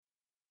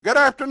Good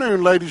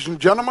afternoon, ladies and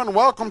gentlemen.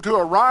 Welcome to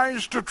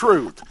Arise to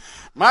Truth.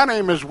 My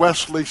name is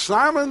Wesley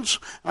Simons.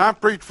 I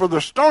preach for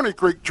the Stony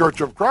Creek Church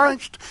of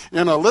Christ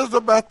in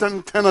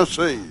Elizabethton,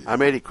 Tennessee.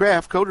 I'm Eddie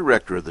Kraft,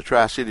 co-director of the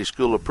Tri-City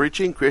School of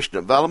Preaching, Christian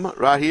Development,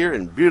 right here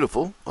in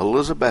beautiful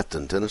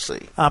Elizabethton,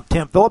 Tennessee. I'm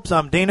Tim Phillips.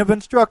 I'm Dean of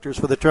Instructors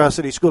for the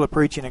Tri-City School of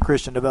Preaching and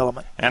Christian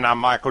Development. And I'm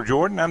Michael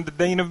Jordan. I'm the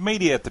Dean of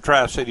Media at the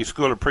Tri-City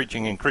School of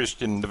Preaching and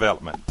Christian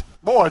Development.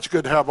 Boy, it's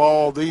good to have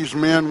all these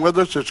men with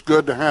us. It's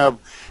good to have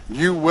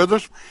you with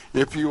us.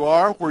 If you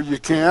are where you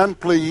can,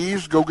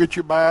 please go get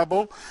your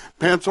Bible,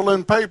 pencil,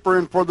 and paper,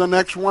 and for the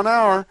next 1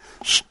 hour,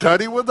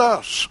 study with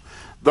us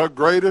the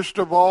greatest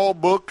of all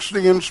books,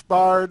 the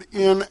inspired,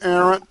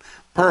 inerrant,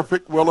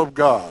 perfect will of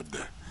God.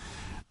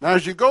 Now,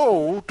 as you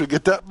go to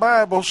get that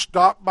Bible,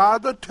 stop by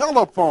the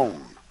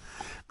telephone.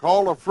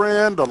 Call a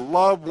friend, a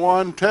loved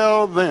one,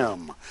 tell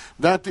them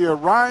that the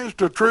Arise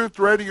to Truth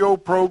radio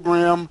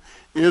program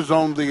is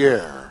on the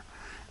air.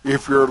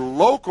 If you're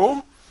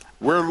local,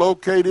 we're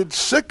located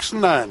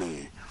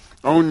 690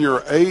 on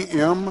your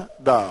AM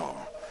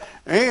dial.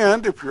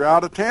 And if you're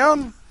out of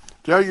town,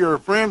 tell your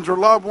friends or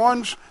loved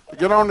ones to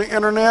get on the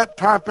internet,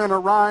 type in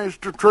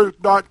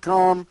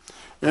arisetotruth.com,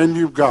 and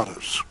you've got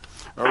us.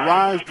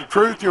 Arise to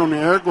Truth, you're on the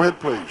air. Go ahead,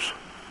 please.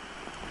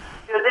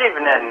 Good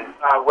evening,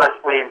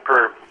 Wesley and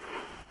Prue.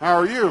 How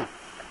are you?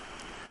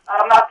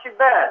 Not too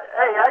bad.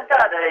 Hey, I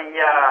got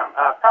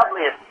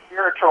probably a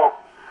spiritual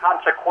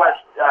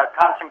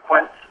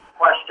consequence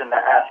question to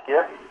ask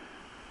you.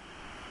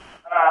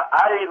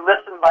 I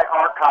listen by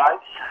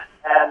archives,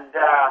 and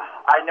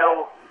I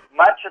know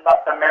much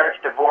about the marriage,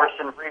 divorce,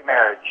 and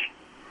remarriage.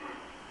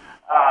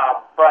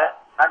 But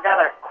I got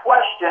a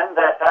question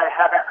that I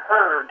haven't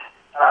heard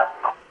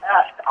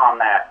asked on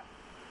that.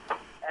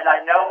 And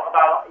I know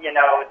about,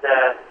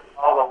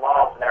 all the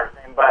laws and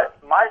everything, but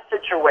my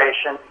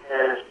situation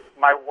is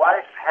my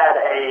wife had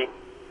a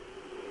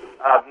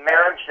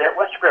marriage that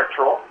was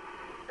scriptural.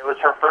 It was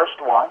her first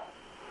one,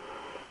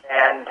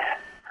 and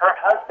her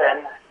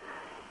husband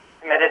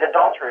committed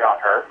adultery on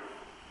her,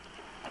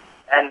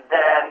 and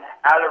then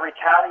out of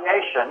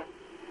retaliation,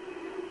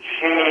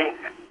 she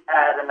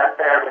had an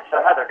affair with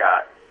some other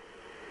guy.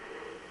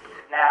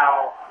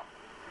 Now,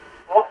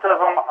 both of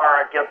them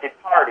are a guilty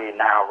party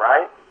now,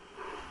 right?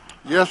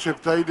 Yes,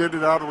 if they did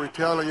it out of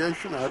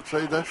retaliation, I'd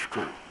say that's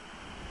true.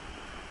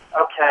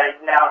 Okay,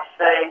 now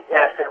say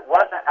if it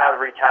wasn't out of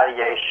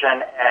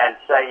retaliation and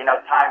say,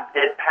 time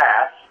did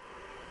pass,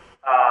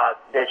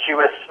 that she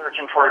was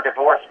searching for a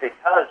divorce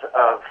because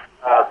of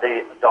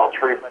the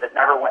adultery, but it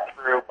never went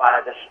through by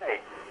the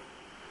state.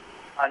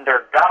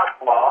 Under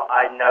God's law,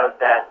 I know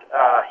that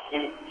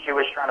she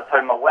was trying to put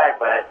him away,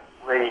 but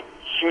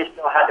she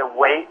still had to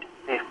wait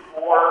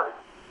before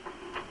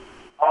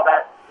all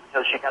that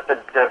until she got the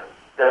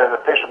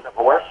official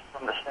divorce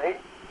from the state.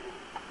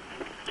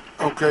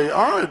 Okay,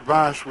 our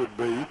advice would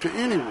be to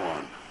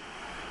anyone,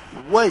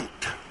 wait.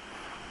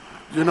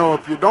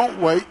 If you don't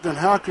wait, then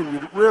how can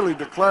you really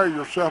declare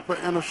yourself an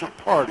innocent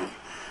party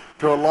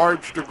to a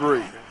large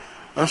degree?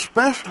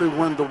 Especially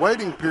when the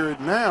waiting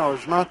period now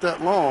is not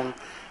that long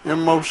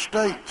in most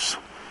states.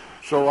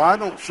 So I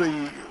don't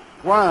see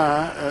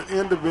why an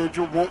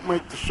individual won't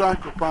make the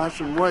sacrifice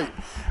and wait.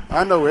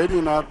 I know Eddie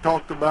and I have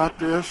talked about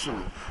this,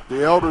 and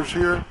the elders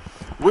here.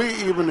 We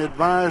even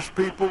advise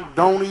people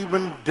don't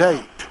even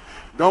date.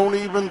 Don't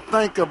even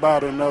think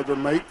about another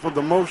mate for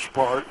the most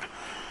part.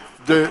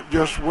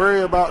 Just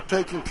worry about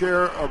taking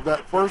care of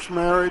that first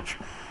marriage,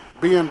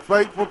 being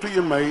faithful to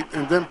your mate,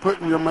 and then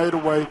putting your mate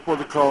away for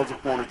the cause of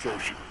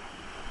fornication.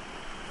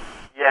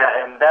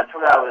 Yeah, and that's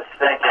what I was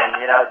thinking.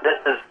 This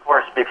is, of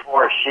course,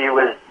 before she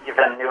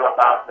even knew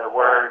about the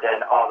word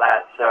and all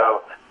that.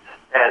 So,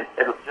 and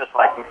it was just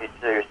like me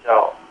too.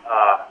 So,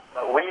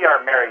 but we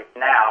are married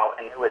now,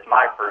 and it was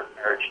my first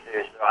marriage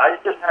too. So I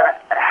just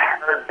haven't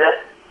heard this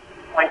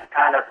point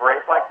kind of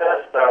raised like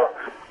this, so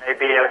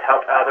maybe it would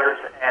help others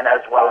and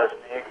as well as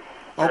me.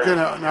 Okay,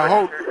 now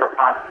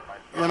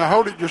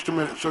hold it just a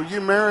minute. So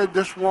you married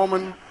this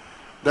woman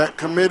that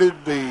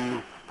committed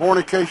the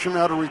fornication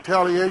out of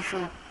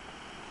retaliation?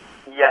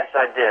 Yes,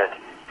 I did.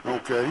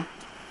 Okay.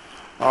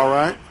 All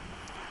right.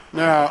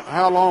 Now,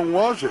 how long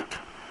was it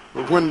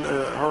when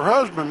her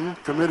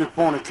husband committed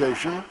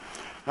fornication?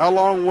 How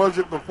long was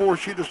it before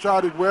she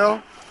decided,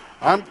 well,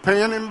 I'm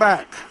paying him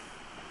back?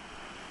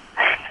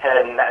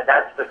 And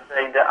that's the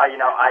thing that,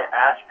 I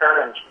asked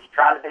her, and she's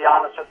trying to be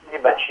honest with me,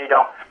 but she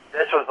don't.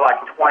 This was like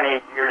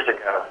 20 years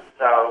ago,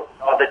 so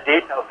all the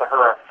details to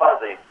her are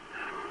fuzzy,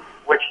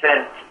 which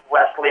then,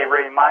 Wesley,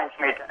 reminds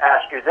me to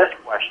ask you this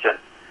question.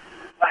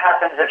 What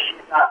happens if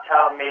she's not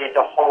telling me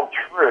the whole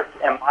truth?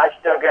 Am I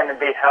still going to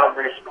be held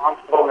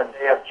responsible in the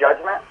day of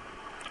judgment?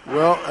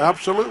 Well,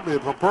 absolutely.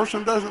 If a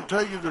person doesn't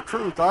tell you the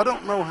truth, I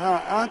don't know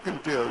how I can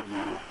tell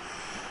you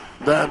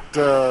that,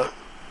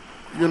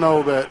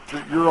 that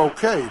you're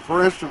okay.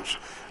 For instance,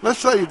 let's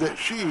say that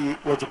she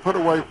was a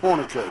put-away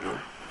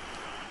fornicator,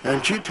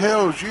 and she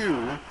tells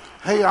you,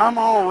 hey, I'm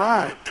all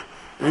right,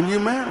 and you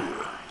marry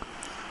her.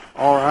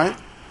 All right?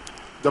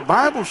 The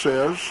Bible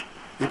says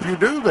If you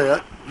do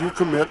that, you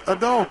commit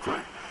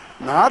adultery.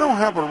 Now, I don't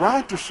have a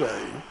right to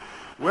say,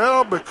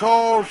 well,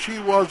 because she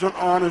wasn't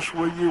honest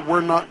with you,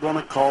 we're not going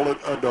to call it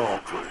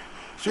adultery.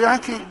 See, I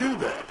can't do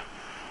that.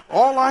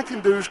 All I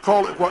can do is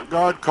call it what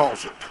God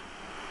calls it.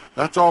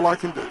 That's all I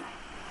can do.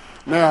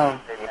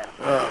 Now,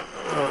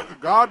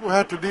 God will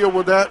have to deal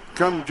with that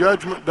come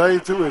Judgment Day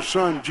through His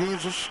Son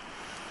Jesus,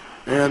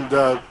 and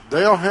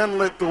they'll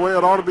handle it the way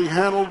it ought to be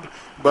handled.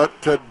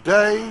 But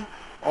today,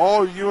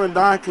 all you and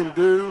I can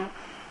do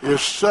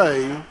is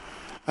say,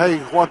 hey,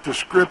 what the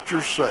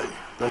Scriptures say.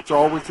 That's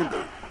all we can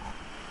do.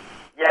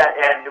 Yeah,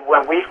 and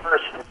when we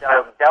first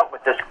dealt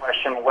with this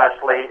question,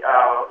 Wesley,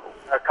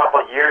 a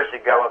couple of years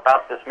ago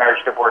about this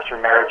marriage, divorce,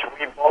 or marriage,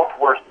 we both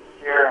were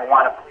sincere and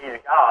want to please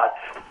God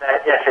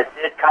that if it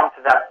did come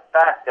to that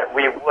fact that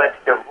we would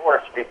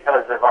divorce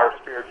because of our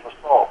spiritual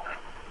soul.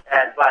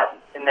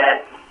 And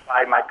then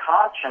by my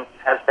conscience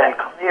has been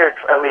cleared,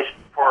 at least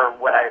for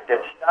what I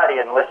did study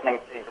and listening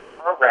to the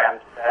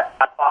programs, that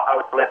I thought I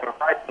was living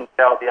right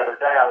until the other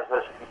day I was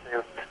listening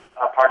to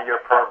part of your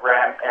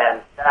program,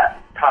 and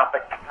that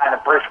topic kind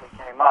of briefly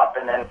came up,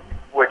 and then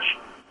which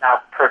now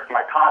pricked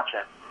my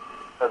conscience.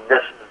 So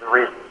this is the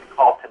reason to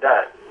call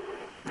today.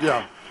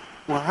 Yeah.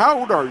 Well, how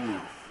old are you?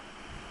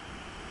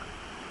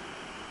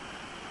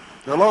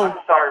 Hello? I'm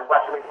sorry,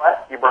 Wesley,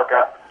 what? You broke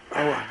up.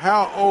 Oh,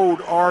 how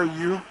old are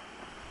you?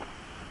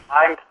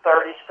 I'm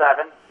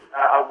 37.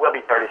 I will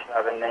be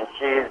 37, and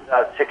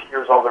she's 6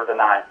 years older than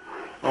I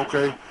am.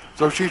 Okay.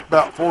 So she's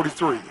about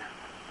 43.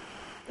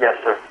 Yes,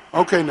 sir.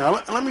 Okay, now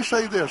let me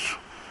say this.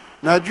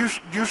 Now, did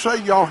you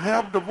say y'all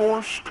have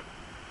divorced?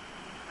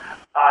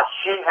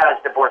 She has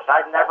divorced.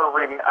 I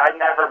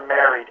never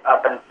married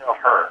up until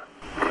her.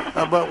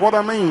 But what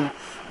I mean,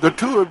 the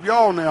two of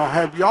y'all now,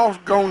 have y'all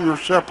gone your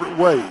separate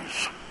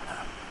ways?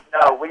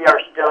 No, we are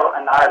still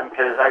an item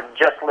because I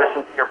just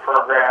listened to your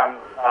program,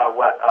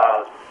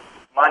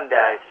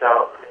 Monday.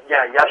 So,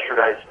 yeah,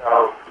 yesterday.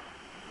 So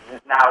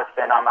now it's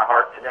been on my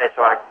heart today,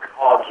 so I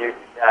called you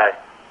today.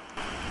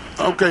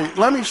 Okay,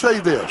 let me say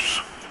this.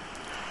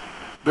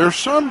 There's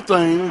some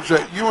things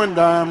that you and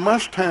I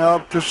must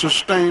have to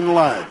sustain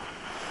life.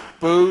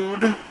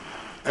 Food,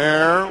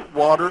 air,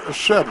 water,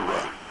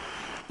 etc.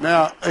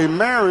 Now, a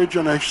marriage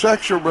and a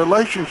sexual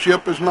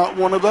relationship is not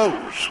one of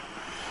those.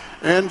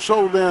 And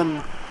so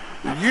then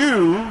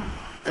you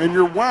and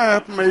your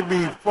wife may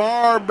be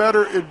far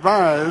better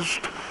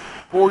advised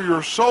for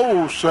your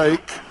soul's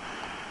sake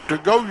to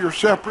go your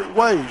separate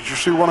ways. You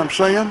see what I'm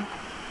saying?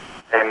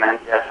 Amen.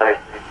 Yes, I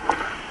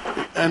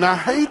see. And I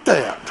hate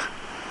that.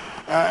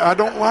 I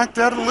don't like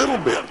that a little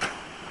bit.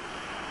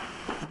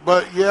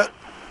 But yet,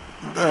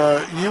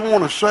 you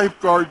want to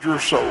safeguard your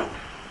soul.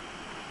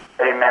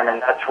 Amen,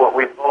 and that's what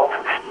we both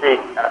seek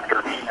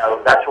after,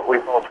 that's what we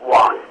both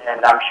want.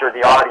 And I'm sure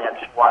the audience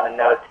want to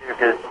know, too,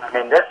 because,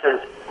 this is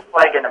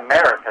plague in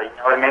America, you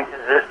know what I mean?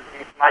 Because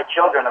my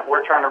children, if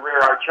we're trying to rear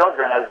our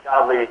children as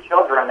godly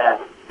children, and,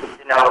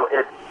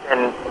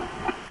 and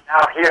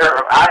now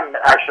here, I'm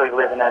actually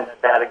living in a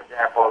bad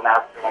example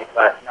now, too,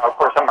 but, of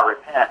course, I'm going to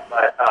repent,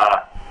 but,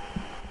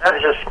 that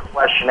is just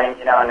questioning,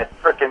 and it's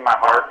pricking my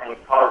heart and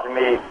causing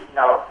me,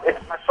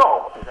 it's my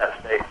soul in that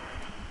state.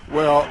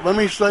 Well, let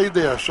me say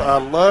this. I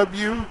love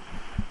you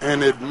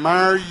and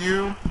admire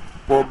you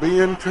for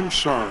being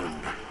concerned.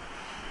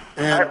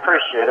 And, I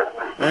appreciate it.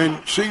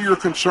 And see, you're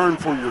concerned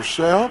for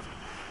yourself,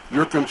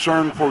 you're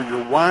concerned for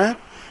your wife,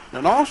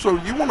 and also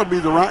you want to be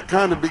the right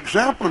kind of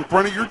example in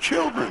front of your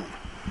children.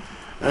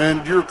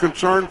 And you're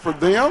concerned for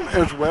them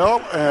as well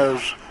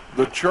as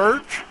the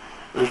church,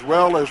 as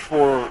well as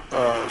for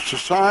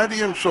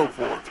society and so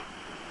forth.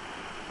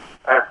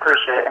 I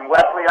appreciate it. And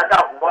Wesley, I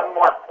got one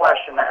more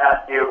question to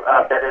ask you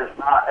that is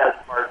not as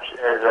much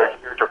as a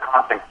spiritual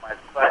consequence.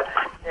 But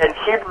in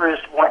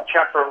Hebrews 1,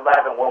 chapter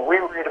 11, when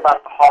we read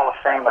about the Hall of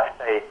Fame of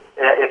Faith,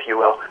 if you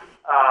will,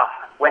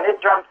 when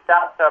it jumps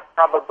down to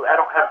probably, I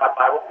don't have my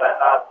Bible, but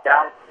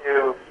down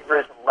to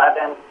Hebrews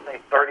 11, say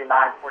 39,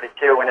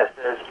 42, and it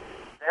says,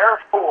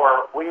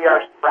 "Therefore we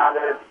are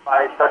surrounded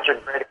by such a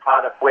great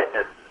cloud of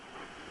witnesses."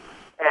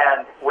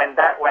 And when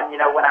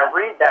I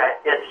read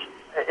that,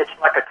 it's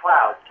like a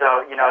cloud.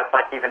 So, it's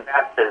like even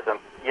baptism.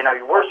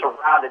 We're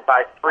surrounded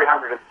by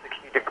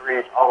 360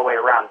 degrees all the way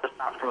around, just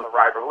not from the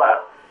right or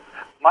left.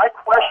 My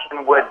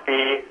question would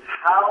be,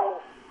 how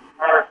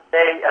are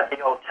they of the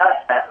Old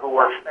Testament who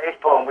were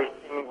faithful, and we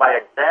see by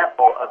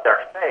example of their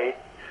faith,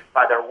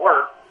 by their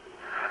work,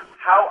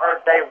 how are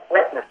they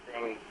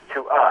witnessing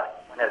to us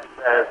when it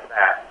says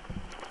that?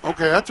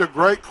 Okay, that's a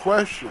great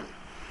question.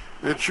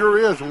 It sure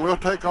is, and we'll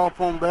take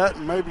off on that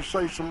and maybe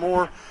say some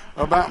more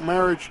about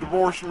marriage,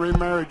 divorce, and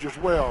remarriage as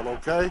well,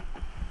 okay?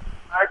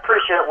 I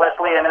appreciate it,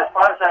 Wesley, and as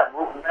far as that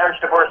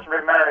marriage, divorce, and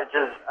remarriage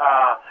is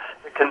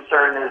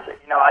concerned is,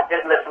 I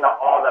did listen to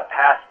all the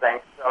past things,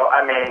 so,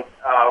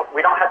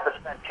 we don't have to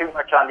spend too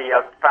much on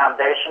the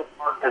foundation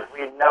part, because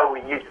we know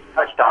you just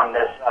touched on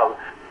this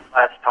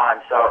last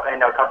time, so,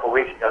 a couple of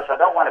weeks ago, so I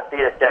don't want to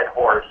beat a dead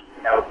horse,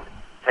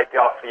 take you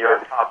off of your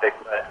topic,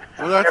 but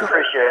I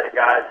appreciate it,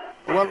 guys.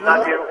 Well,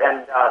 love you,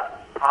 and,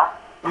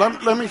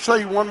 let me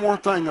say one more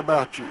thing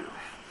about you.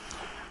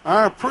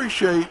 I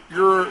appreciate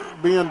your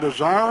being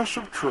desirous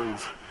of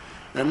truth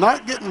and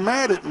not getting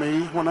mad at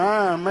me when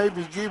I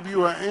maybe give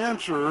you an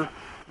answer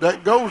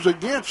that goes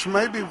against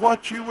maybe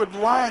what you would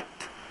like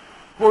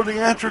for the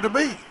answer to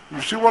be.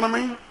 You see what I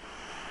mean?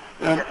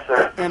 And, yes,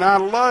 sir. And I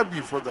love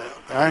you for that.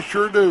 I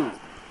sure do.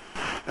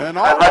 And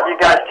I love you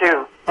guys,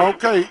 too.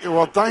 Okay,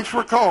 well, thanks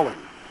for calling.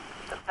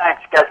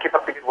 Thanks, guys. Keep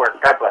up the good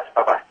work. God bless.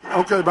 Bye-bye.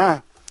 Okay,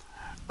 bye.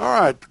 All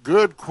right,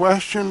 good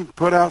question.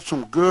 Put out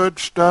some good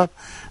stuff.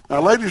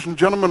 Now, ladies and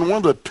gentlemen, one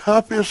of the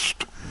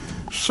toughest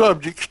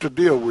subjects to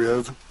deal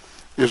with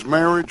is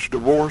marriage,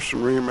 divorce,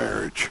 and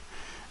remarriage.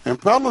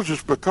 And fellas,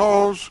 it's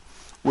because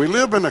we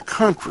live in a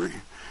country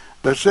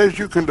that says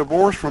you can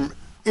divorce from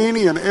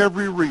any and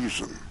every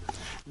reason.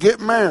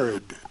 Get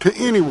married to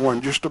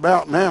anyone just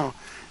about now.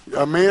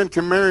 A man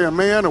can marry a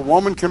man, a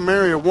woman can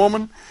marry a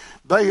woman.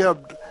 They have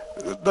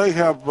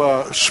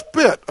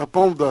spit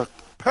upon the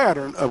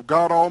pattern of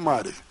God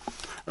Almighty.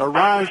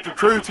 Rise to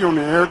truth. You're on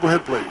the air. Go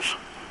ahead, please.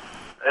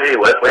 Hey,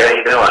 Wesley, how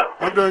you doing?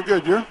 I'm doing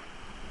good. You?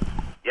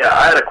 Yeah,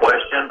 I had a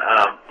question.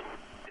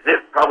 Is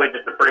it probably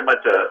just pretty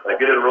much a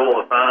good rule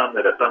of thumb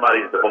that if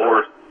somebody's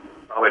divorced,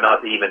 probably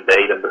not to even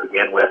date them to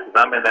begin with?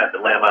 Because I'm in that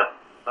dilemma.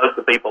 Most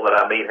of the people that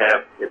I meet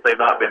have, if they've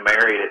not been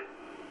married,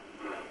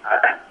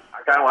 I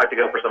kind of like to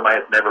go for somebody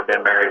that's never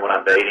been married when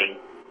I'm dating.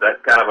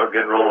 That's kind of a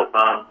good rule of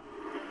thumb.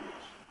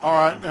 All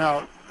right.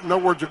 Now, in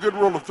other words, a good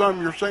rule of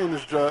thumb you're saying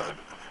is to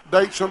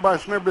date somebody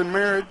that's never been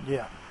married?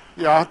 Yeah.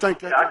 Yeah, I think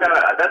that's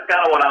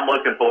kind of what I'm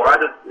looking for.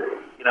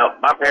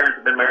 My parents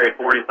have been married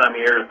 40-some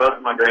years. Both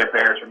of my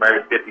grandparents were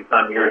married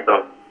 50-some years.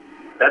 So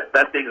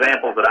that's the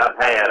examples that I've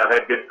had. I've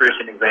had good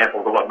Christian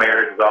examples of what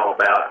marriage is all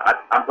about.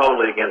 I'm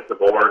totally against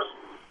divorce.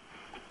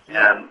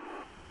 And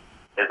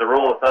as a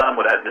rule of thumb,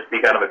 would that just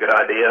be kind of a good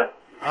idea?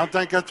 I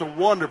think that's a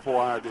wonderful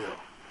idea.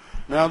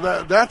 Now,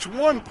 that's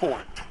one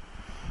point.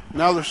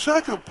 Now, the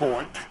second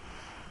point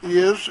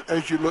is,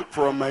 as you look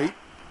for a mate,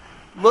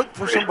 look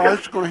for somebody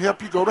that's going to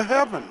help you go to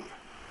heaven.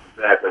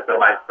 Exactly,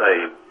 somebody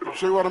saved. You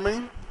see what I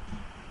mean?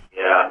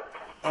 Yeah.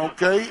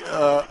 Okay.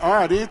 All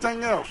right,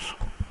 anything else?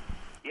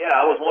 Yeah,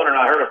 I was wondering,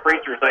 I heard a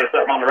preacher say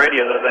something on the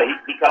radio the other day.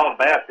 He called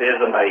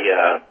baptism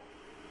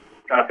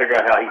trying to figure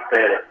out how he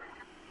said it,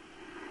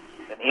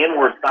 an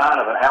inward sign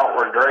of an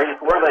outward grace.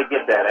 Where do they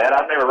get that at?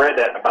 I've never read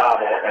that in the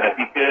Bible. And if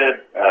you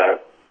could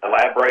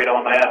elaborate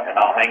on that, and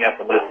I'll hang up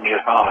and listen to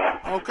your comment.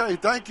 Okay,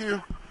 thank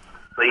you.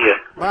 See you.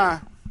 Bye.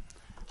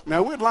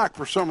 Now, we'd like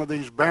for some of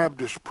these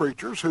Baptist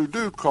preachers who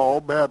do call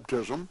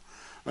baptism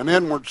an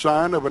inward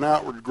sign of an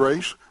outward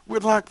grace,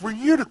 we'd like for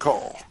you to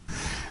call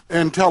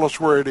and tell us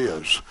where it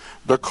is.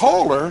 The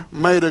caller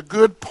made a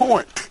good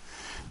point.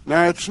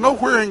 Now, it's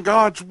nowhere in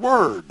God's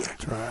Word.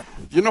 That's right.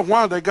 You know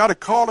why they got to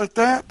call it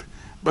that?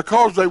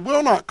 Because they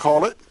will not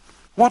call it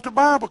what the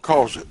Bible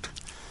calls it.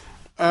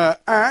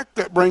 Act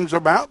that brings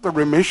about the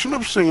remission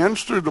of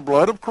sins through the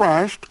blood of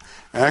Christ,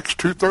 Acts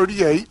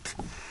 2:38.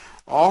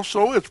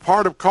 Also, it's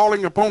part of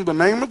calling upon the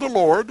name of the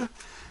Lord,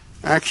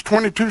 Acts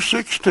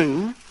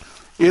 22:16.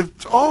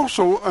 It's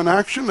also an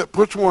action that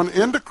puts one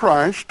into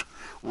Christ,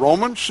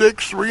 Romans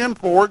 6:3 and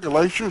 4,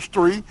 Galatians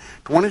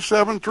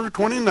 3:27 through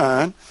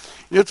 29.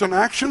 It's an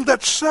action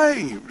that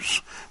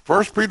saves,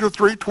 1 Peter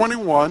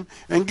 3:21,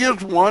 and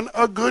gives one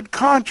a good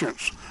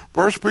conscience,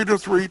 1 Peter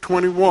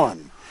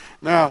 3:21.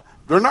 Now,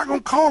 they're not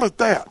going to call it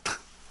that.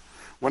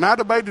 When I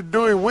debated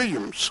Dewey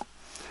Williams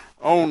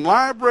on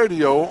live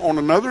radio on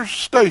another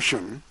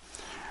station,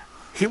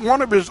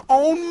 one of his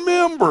own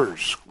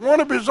members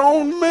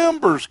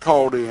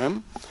called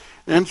in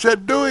and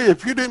said, Dewey,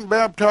 if you didn't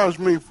baptize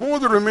me for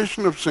the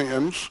remission of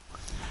sins,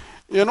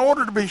 in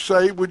order to be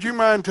saved, would you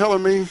mind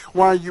telling me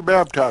why you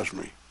baptized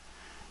me?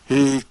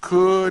 He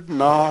could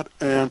not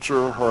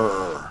answer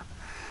her.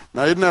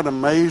 Now, isn't that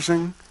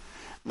amazing?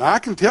 Now, I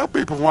can tell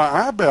people why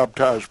I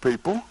baptize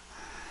people.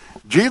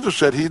 Jesus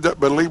said, he that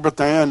believeth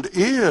and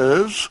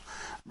is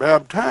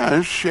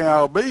baptized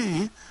shall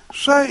be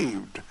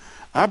saved.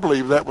 I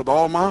believe that with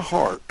all my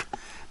heart.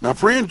 Now,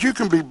 friends, you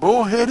can be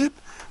bullheaded,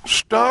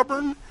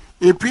 stubborn,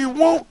 if you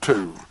want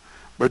to,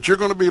 but you're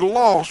going to be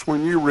lost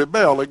when you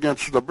rebel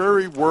against the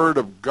very word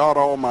of God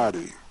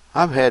Almighty.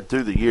 I've had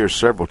through the years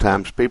several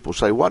times people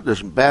say, what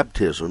does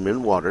baptism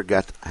in water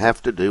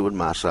have to do with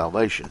my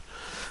salvation?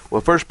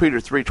 Well, 1 Peter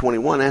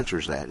 3:21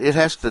 answers that. It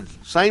has the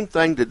same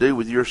thing to do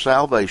with your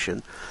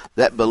salvation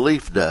that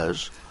belief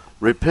does,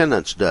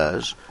 repentance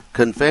does,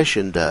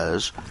 confession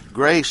does,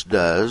 grace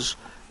does,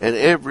 and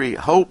every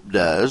hope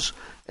does,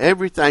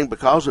 everything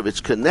because of its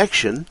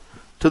connection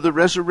to the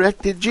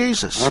resurrected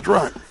Jesus. That's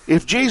right.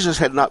 If Jesus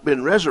had not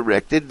been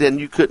resurrected, then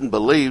you couldn't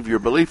believe. Your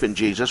belief in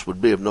Jesus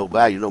would be of no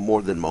value, no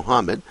more than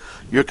Muhammad.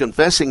 Your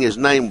confessing his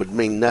name would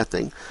mean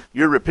nothing.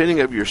 Your repenting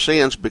of your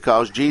sins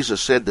because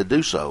Jesus said to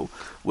do so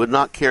would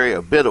not carry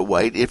a bit of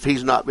weight if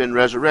he's not been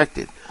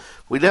resurrected.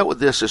 We dealt with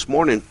this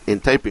morning in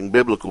taping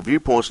Biblical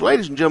Viewpoints.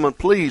 Ladies and gentlemen,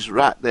 please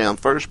write down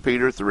 1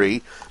 Peter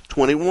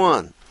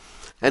 3:21.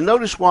 And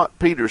notice what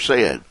Peter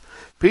said.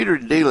 Peter,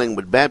 dealing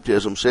with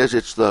baptism, says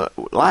it's the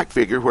like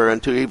figure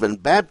whereunto even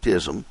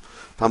baptism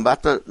talking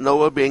about the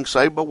Noah being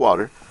saved by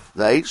water,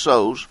 the 8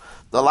 souls,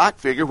 the like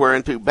figure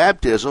whereunto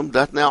baptism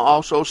doth now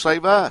also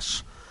save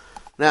us.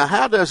 Now,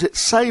 how does it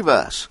save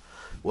us?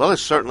 Well,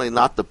 it's certainly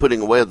not the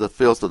putting away of the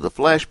filth of the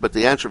flesh, but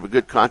the answer of a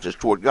good conscience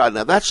toward God.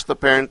 Now, that's the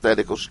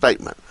parenthetical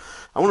statement.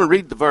 I want to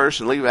read the verse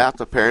and leave out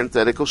the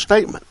parenthetical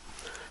statement.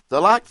 The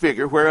like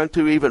figure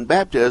whereunto even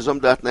baptism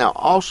doth now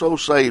also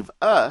save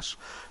us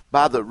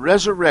by the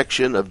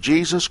resurrection of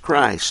Jesus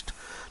Christ.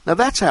 Now,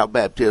 that's how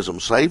baptism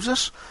saves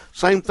us.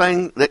 Same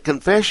thing that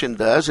confession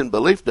does and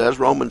belief does,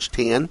 Romans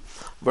 10,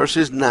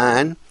 verses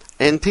 9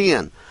 and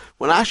 10.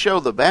 When I show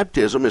the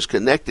baptism is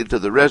connected to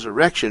the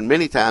resurrection,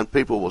 many times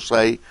people will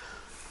say,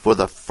 for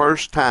the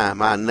first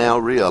time I now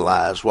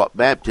realize what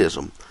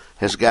baptism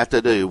has got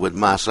to do with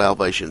my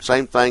salvation.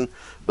 Same thing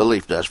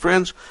belief does.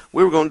 Friends,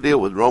 we were going to deal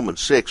with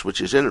Romans 6,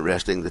 which is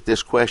interesting that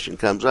this question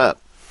comes up.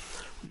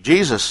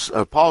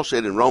 Paul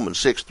said in Romans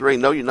 6:3,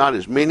 know you not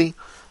as many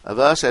of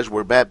us as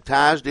were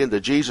baptized into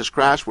Jesus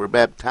Christ, were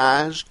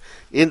baptized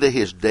into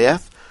his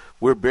death.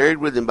 We're buried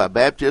with him by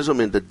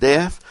baptism into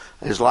death,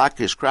 as like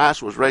as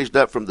Christ was raised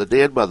up from the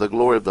dead by the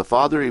glory of the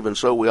Father, even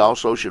so we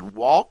also should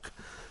walk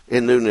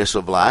in newness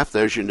of life.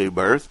 There's your new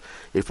birth.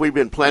 If we've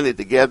been planted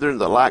together in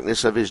the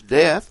likeness of his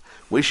death,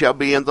 we shall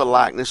be in the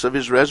likeness of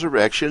his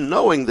resurrection,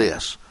 knowing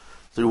this.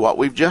 Through what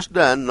we've just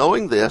done,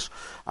 knowing this,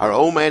 our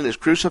old man is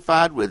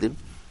crucified with him,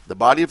 the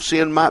body of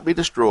sin might be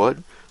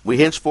destroyed. We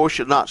henceforth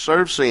should not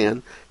serve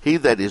sin. He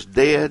that is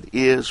dead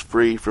is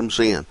free from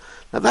sin.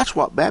 Now, that's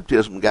what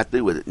baptism got to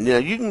do with it. Now,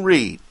 you can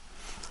read.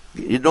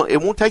 It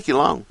won't take you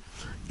long.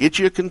 Get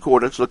you a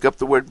concordance, look up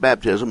the word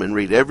baptism, and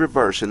read every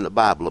verse in the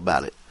Bible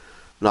about it.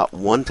 Not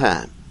one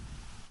time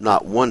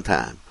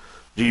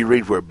do you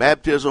read where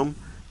baptism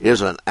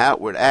is an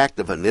outward act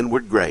of an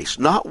inward grace.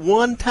 Not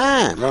one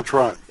time. That's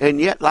right. And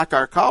yet, like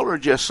our caller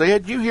just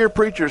said, you hear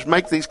preachers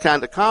make these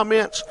kind of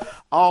comments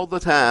all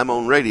the time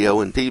on radio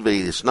and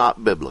TV. It's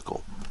not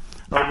biblical.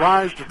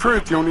 Arise to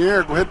truth. You on the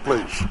air. Go ahead,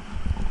 please.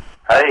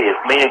 Hey,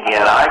 it's me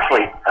again. I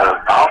actually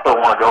also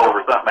want to go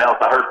over something else.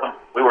 I heard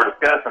we were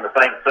discussing the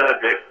same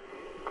subject,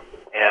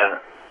 and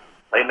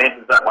they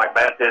mentioned something like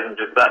baptism,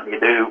 just something you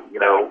do,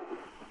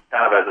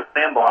 kind of as a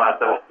symbol. And I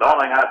said, well, the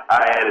only thing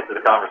I added to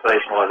the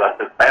conversation was, I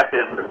said,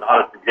 baptism is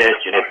not a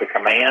suggestion, it's a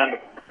command.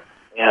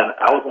 And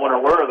I was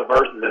wondering, where are the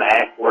verses in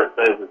Acts where it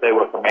says that they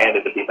were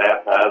commanded to be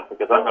baptized?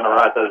 Because I'm going to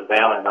write those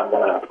down, and I'm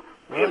going to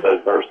give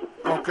those verses.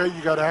 Okay,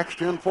 you got Acts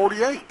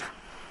 10:48.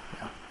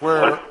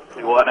 Where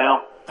what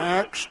now?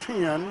 Acts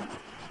 10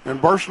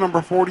 and verse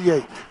number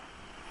 48.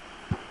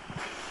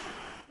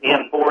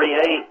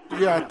 10:48?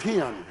 Yeah,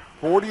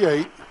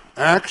 10:48.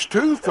 Acts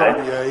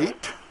 2:38.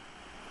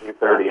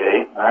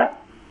 2:38, all right.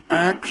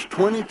 Acts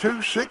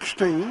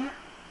 22:16.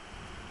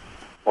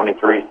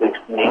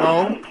 23:16.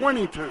 No,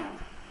 22.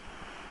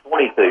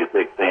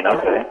 22:16,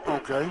 okay.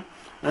 Okay.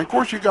 And of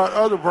course you got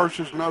other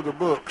verses in other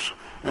books.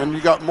 And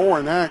you got more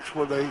in Acts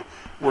where they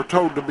were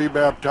told to be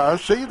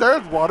baptized. See,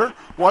 there's water.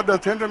 What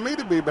doth hinder me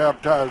to be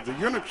baptized? The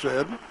eunuch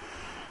said.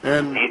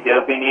 And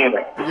Ethiopian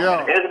eunuch.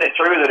 Yeah. Isn't it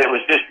true that it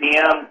was just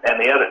him and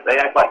the other? They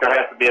act like there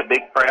has to be a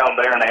big crowd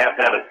there, and they have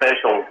to have a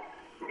special,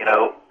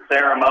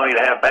 ceremony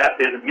to have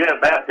baptism. You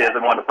have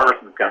baptism when the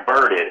person's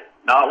converted,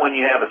 not when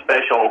you have a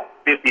special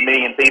 50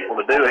 million people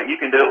to do it. You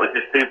can do it with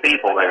just 2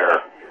 people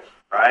there,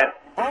 right?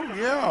 Oh,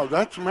 yeah.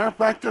 That's a matter of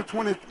fact, that's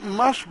when it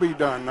must be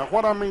done. Now,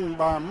 what I mean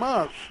by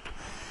must,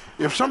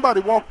 if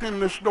somebody walked in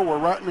this door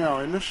right now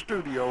in this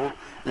studio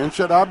and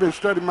said, I've been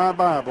studying my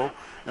Bible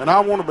and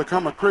I want to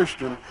become a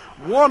Christian,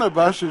 one of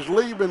us is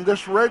leaving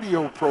this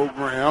radio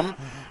program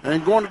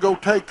and going to go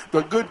take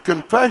the good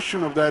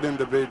confession of that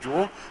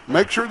individual,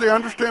 make sure they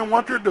understand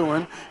what they're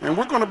doing, and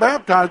we're going to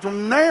baptize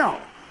them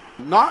now.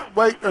 Not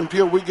wait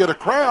until we get a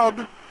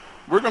crowd.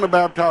 We're going to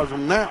baptize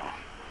them now.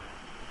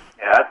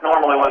 Yeah, that's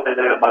normally what they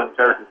do at most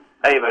churches.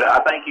 Hey, but I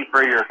thank you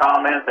for your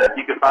comments. If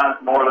you could find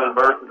some more of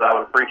those verses, I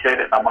would appreciate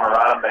it, and I'm going to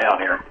write them down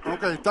here.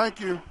 Okay, thank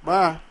you.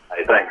 Bye.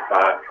 Hey, thanks.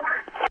 Bye.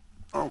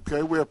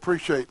 Okay, we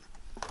appreciate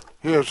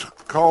his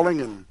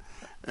calling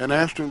and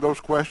asking those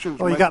questions.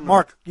 Well, you got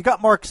Mark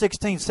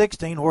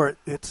 16:16 where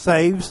it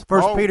saves.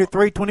 1 Peter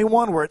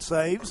 3:21 where it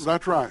saves.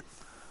 That's right.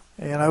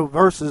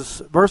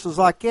 Verses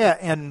like that,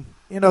 and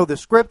the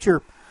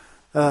scripture.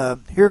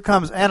 Here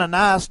comes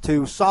Ananias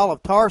to Saul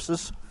of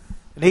Tarsus.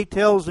 And he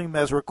tells him,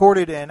 as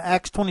recorded in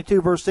Acts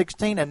 22, verse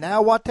 16, and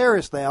now what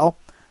tarriest thou?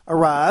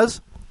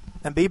 Arise,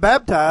 and be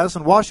baptized,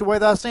 and wash away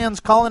thy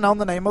sins, calling on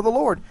the name of the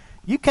Lord.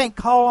 You can't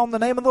call on the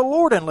name of the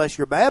Lord unless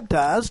you're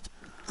baptized.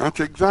 That's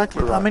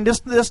exactly right. I mean,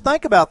 just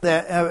think about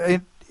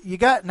that. You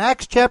got in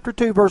Acts chapter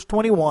 2, verse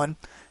 21,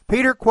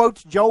 Peter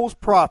quotes Joel's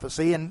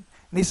prophecy, and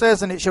he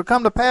says, and it shall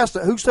come to pass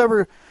that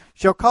whosoever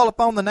shall call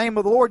upon the name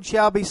of the Lord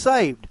shall be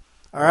saved.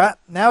 All right?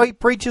 Now he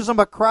preaches them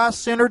a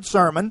Christ-centered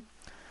sermon.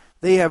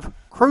 They have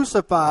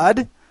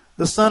crucified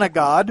the Son of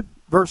God.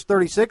 Verse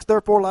 36,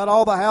 therefore let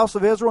all the house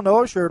of Israel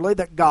know assuredly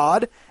that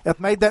God hath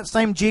made that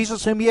same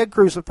Jesus whom ye had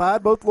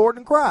crucified, both Lord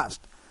and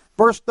Christ.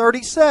 Verse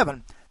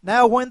 37,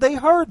 now when they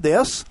heard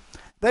this,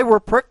 they were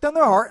pricked in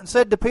their heart and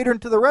said to Peter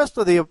and to the rest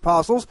of the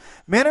apostles,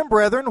 Men and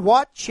brethren,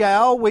 what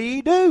shall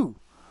we do?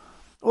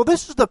 Well,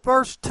 this is the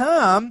first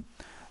time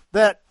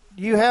that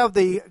you have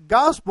the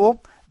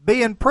gospel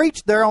being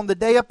preached there on the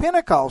day of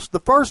Pentecost. The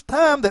first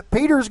time that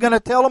Peter is going to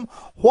tell them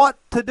what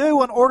to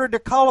do in order to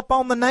call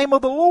upon the name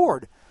of the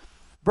Lord.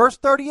 Verse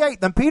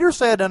 38, Then Peter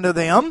said unto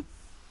them,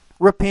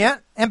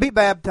 Repent and be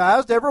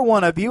baptized, every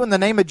one of you, in the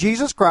name of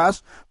Jesus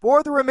Christ,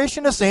 for the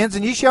remission of sins,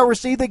 and ye shall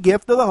receive the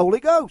gift of the Holy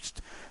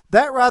Ghost.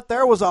 That right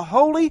there was a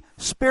Holy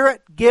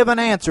Spirit-given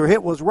answer.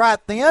 It was right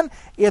then.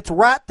 It's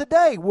right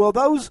today. Will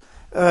those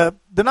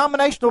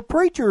denominational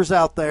preachers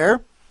out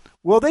there,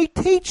 will they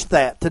teach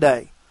that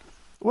today?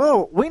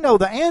 Well, we know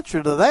the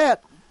answer to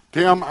that.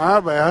 Tim,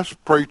 I've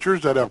asked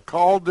preachers that have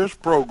called this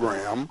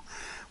program,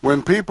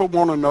 when people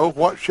want to know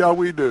what shall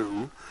we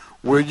do,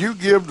 will you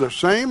give the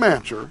same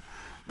answer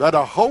that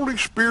a Holy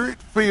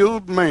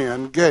Spirit-filled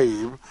man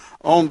gave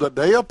on the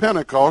day of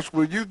Pentecost?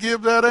 Will you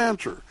give that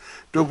answer?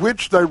 To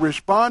which they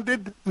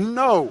responded,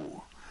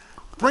 no.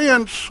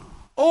 Friends,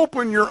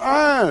 open your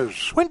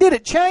eyes. When did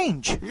it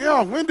change?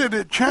 Yeah, when did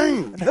it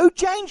change? And who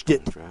changed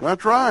it?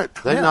 That's right.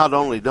 They not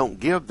only don't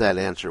give that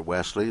answer,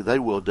 Wesley, they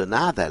will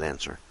deny that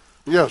answer.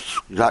 Yes.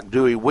 Like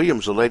Dewey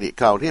Williams, the lady that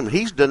called him,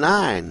 he's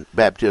denying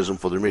baptism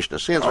for the remission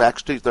of sins.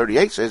 Acts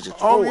 2:38 says it's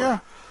Oh, for. yeah.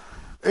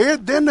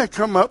 And then they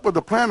come up with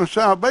a plan of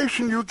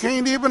salvation you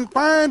can't even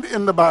find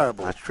in the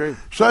Bible. That's true.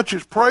 Such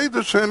as pray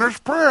the sinner's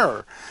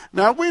prayer.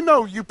 Now, we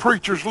know you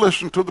preachers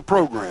listen to the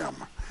program,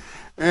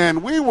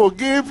 and we will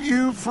give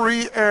you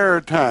free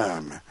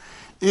airtime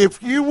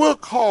if you will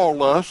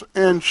call us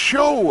and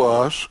show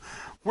us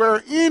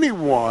where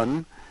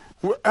anyone,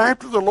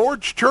 after the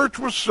Lord's church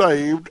was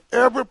saved,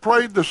 ever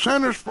prayed the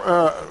sinner's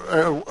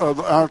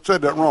I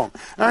said that wrong.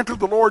 After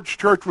the Lord's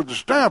church was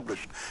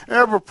established,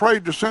 ever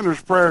prayed the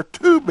sinner's prayer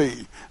to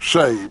be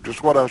saved,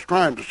 is what I was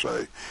trying to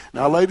say.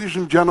 Now, ladies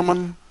and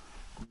gentlemen,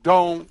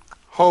 don't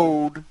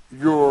hold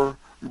your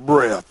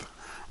breath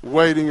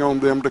waiting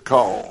on them to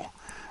call.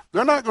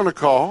 They're not going to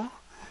call,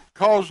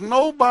 because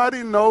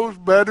nobody knows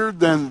better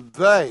than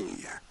they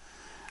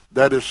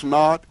that it's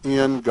not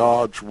in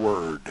God's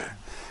Word.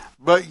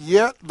 But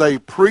yet they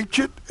preach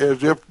it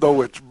as if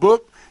though it's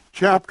book,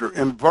 chapter,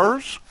 and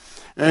verse.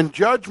 And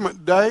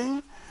Judgment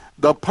Day,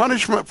 the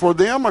punishment for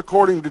them,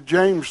 according to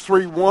James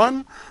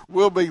 3:1,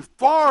 will be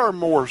far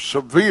more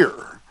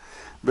severe,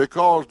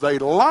 because they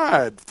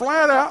lied,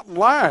 flat out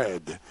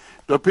lied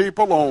to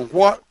people on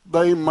what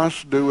they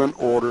must do in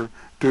order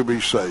to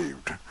be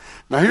saved.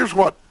 Now, here's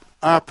what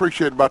I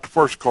appreciate about the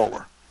first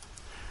caller,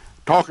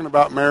 talking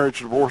about marriage,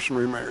 divorce, and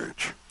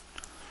remarriage.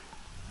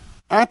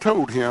 I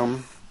told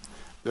him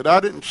that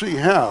I didn't see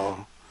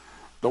how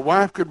the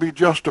wife could be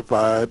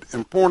justified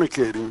in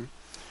fornicating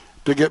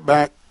to get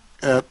back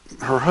at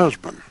her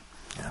husband.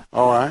 Yeah.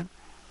 All right?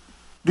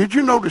 Did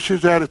you notice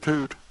his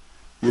attitude?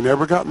 You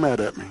never got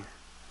mad at me.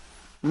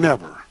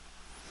 Never.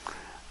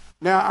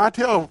 Now, I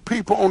tell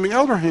people, on the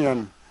other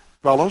hand,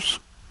 fellas,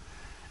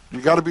 you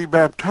got to be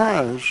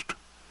baptized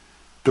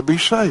to be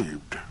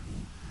saved.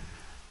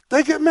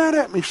 They get mad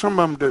at me, some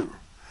of them do.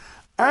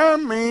 I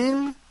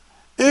mean,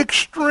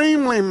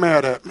 extremely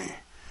mad at me.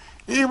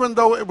 Even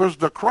though it was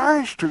the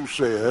Christ who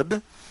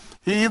said,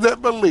 He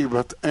that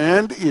believeth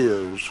and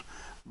is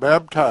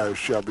baptized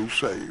shall be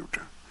saved.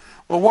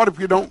 Well, what if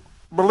you don't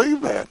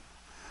believe that?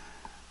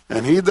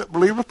 And he that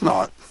believeth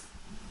not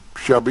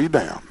shall be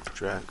damned.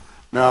 That's right.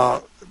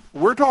 Now,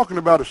 we're talking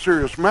about a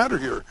serious matter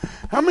here.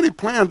 How many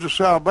plans of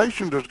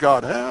salvation does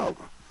God have?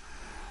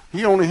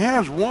 He only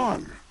has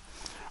one.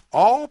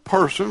 All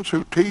persons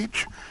who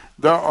teach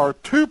there are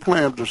two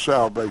plans of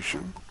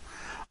salvation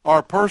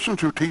are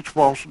persons who teach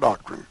false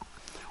doctrine.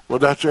 Well,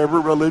 that's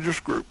every religious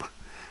group.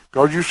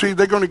 Because you see,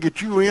 they're going to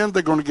get you in,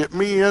 they're going to get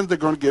me in, they're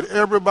going to get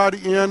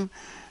everybody in,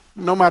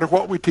 no matter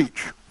what we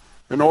teach,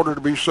 in order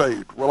to be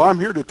saved. Well, I'm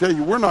here to tell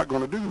you we're not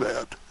going to do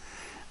that.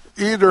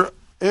 Either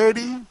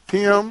Eddie,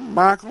 Tim,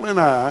 Michael, and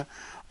I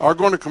are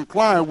going to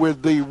comply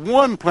with the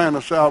one plan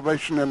of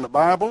salvation in the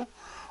Bible,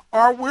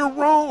 or we're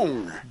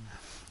wrong.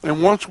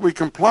 And once we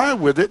comply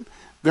with it,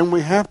 then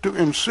we have to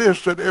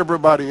insist that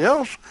everybody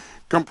else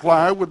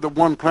comply with the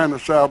one plan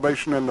of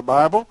salvation in the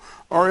Bible,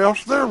 or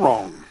else they're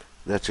wrong.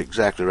 That's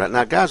exactly right.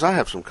 Now, guys, I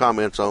have some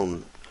comments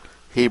on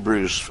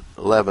Hebrews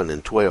 11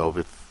 and 12,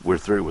 if we're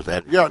through with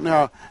that. Yeah,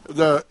 now,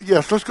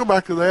 yes, let's go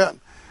back to that,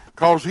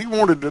 because he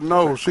wanted to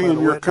know, seeing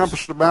you're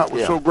compassed about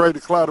with so great a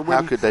cloud of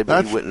witnesses. How could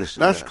they be witnesses?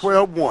 That's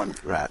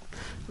 12:1. Right.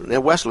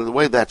 Now, Wesley, the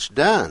way that's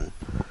done,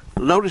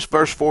 notice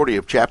verse 40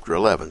 of chapter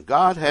 11.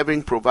 God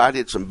having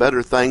provided some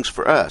better things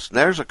for us. And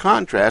there's a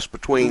contrast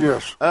between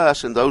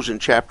us and those in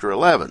chapter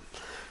 11.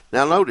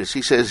 Now, notice,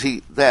 he says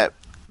that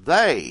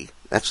they,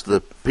 that's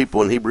the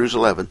people in Hebrews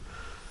 11,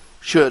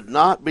 should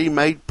not be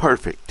made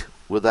perfect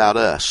without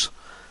us.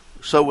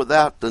 So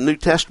without the New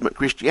Testament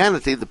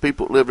Christianity, the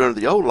people that lived under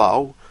the old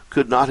law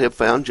could not have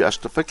found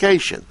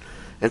justification.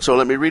 And so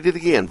let me read it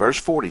again. Verse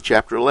 40,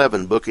 chapter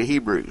 11, book of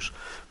Hebrews.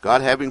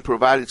 God having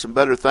provided some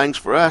better things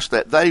for us,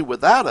 that they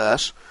without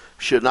us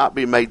should not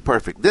be made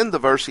perfect. Then the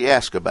verse he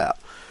asked about.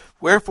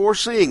 Wherefore,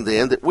 seeing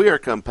then that we are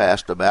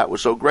compassed about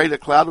with so great a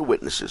cloud of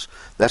witnesses,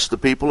 that's the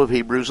people of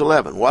Hebrews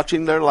 11,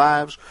 watching their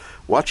lives,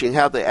 watching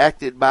how they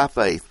acted by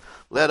faith,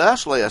 let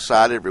us lay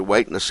aside every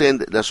weight and the sin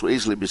that does so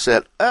easily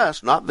beset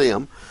us, not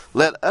them.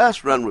 Let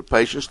us run with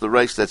patience the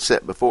race that's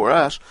set before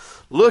us,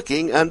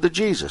 looking unto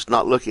Jesus,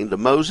 not looking to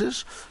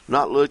Moses,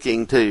 not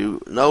looking to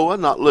Noah,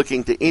 not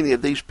looking to any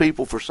of these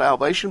people for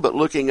salvation, but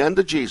looking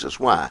unto Jesus.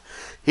 Why?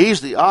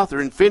 He's the author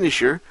and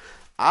finisher.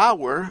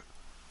 Our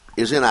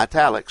is in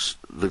italics.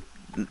 The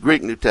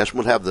Greek New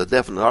Testament would have the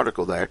definite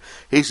article there.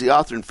 He's the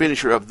author and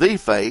finisher of the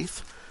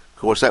faith.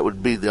 Of course, that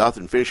would be the author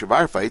and finisher of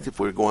our faith if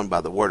we're going by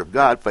the Word of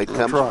God. Faith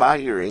comes by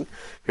hearing,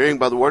 hearing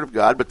by the Word of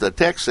God. But the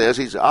text says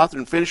he's the author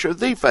and finisher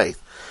of the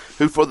faith,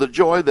 who for the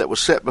joy that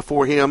was set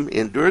before him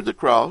endured the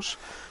cross,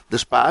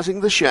 despising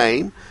the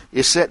shame,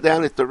 is set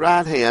down at the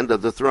right hand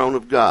of the throne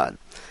of God.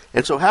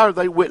 And so how are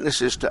they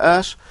witnesses to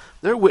us?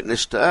 They're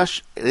witnesses to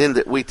us in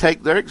that we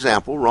take their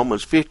example,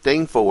 Romans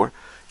 15:4,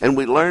 and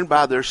we learn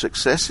by their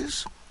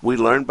successes. We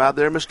learn by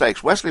their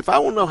mistakes. Wesley, if I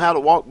want to know how to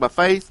walk by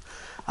faith,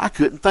 I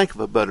couldn't think of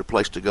a better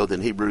place to go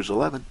than Hebrews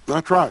 11.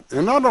 That's right.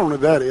 And not only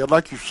that, Ed,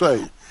 like you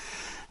say,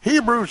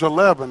 Hebrews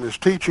 11 is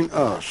teaching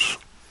us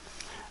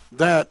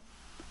that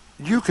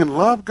you can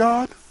love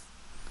God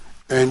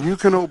and you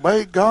can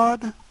obey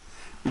God.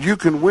 You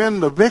can win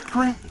the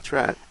victory. That's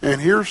right.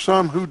 And here's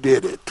some who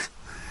did it.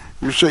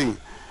 You see,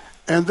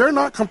 and they're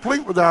not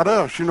complete without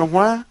us. You know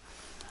why?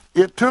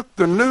 It took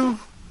the New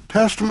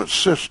Testament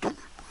system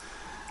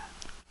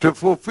to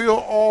fulfill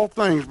all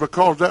things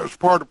because that was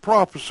part of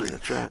prophecy.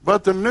 That's right.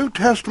 But the New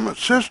Testament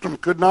system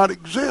could not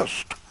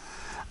exist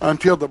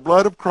until the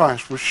blood of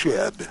Christ was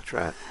shed. That's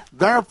right.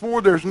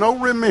 Therefore, there's no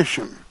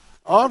remission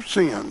of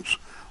sins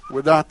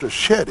without the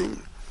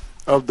shedding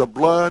of the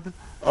blood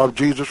of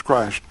Jesus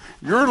Christ.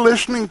 You're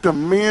listening to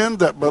men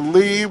that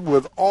believe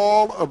with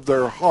all of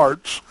their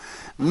hearts.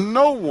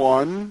 No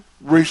one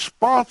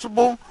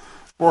responsible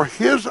for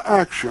his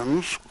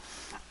actions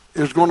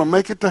is going to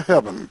make it to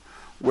heaven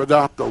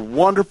without the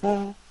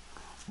wonderful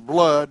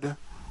blood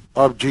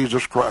of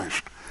Jesus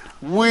Christ.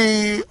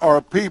 We are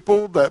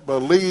people that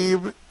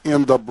believe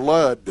in the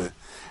blood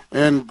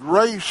and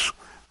grace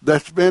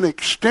that's been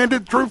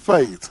extended through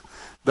faith,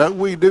 that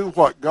we do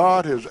what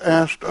God has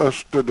asked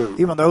us to do.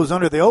 Even those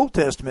under the Old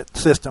Testament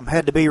system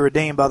had to be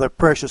redeemed by the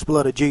precious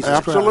blood of Jesus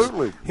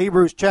Absolutely. Christ.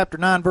 Hebrews chapter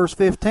 9, verse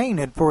 15,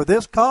 and for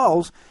this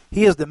cause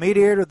he is the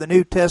mediator of the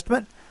New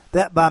Testament,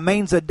 that by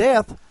means of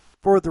death,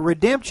 for the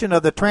redemption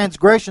of the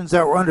transgressions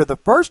that were under the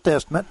First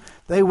Testament,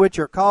 they which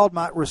are called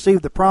might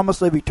receive the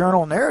promise of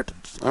eternal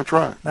inheritance. That's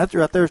right. That's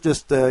right there is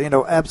just,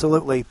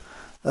 absolutely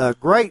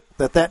great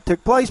that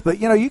took place. But,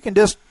 you can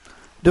just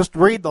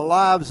read the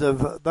lives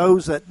of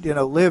those that,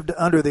 lived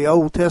under the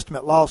Old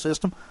Testament law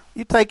system.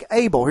 You take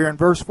Abel here in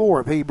verse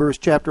 4 of Hebrews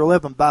chapter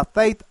 11. By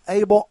faith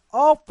Abel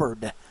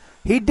offered.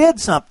 He did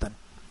something.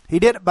 He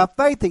did it by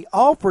faith. He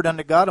offered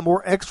unto God a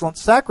more excellent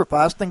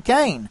sacrifice than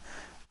Cain.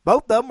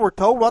 Both of them were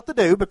told what to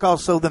do,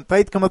 because so then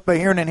faith cometh by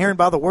hearing, and hearing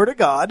by the word of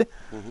God.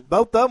 Mm-hmm.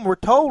 Both of them were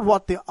told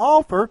what to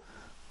offer,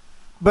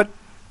 but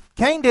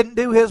Cain didn't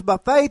do his by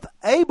faith.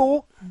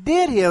 Abel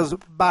did his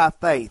by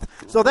faith.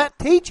 So that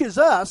teaches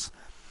us,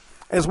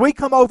 as we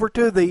come over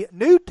to the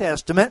New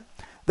Testament,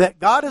 that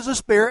God is a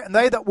spirit, and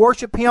they that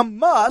worship him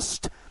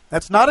must.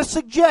 That's not a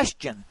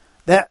suggestion.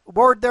 That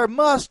word there,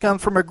 must,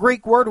 comes from a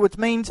Greek word which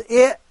means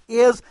it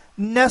is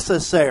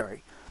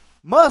necessary.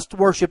 Must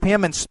worship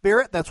him in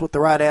spirit, that's what the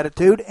right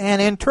attitude, and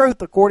in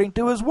truth according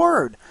to his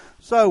word.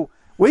 So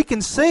we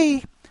can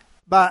see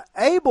by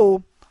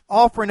Abel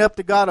offering up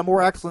to God a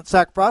more excellent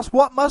sacrifice,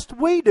 what must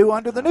we do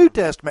under the New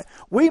Testament?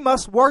 We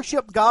must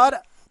worship God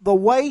the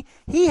way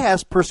he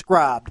has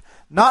prescribed,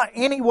 not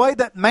any way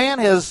that man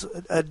has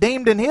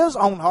deemed in his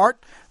own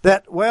heart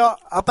that, well,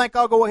 I think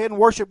I'll go ahead and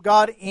worship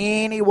God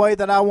any way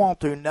that I want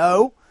to.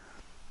 No,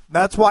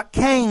 that's what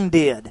Cain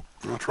did.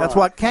 That's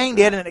what Cain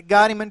did, and it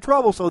got him in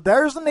trouble. So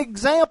there's an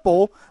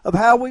example of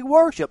how we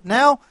worship.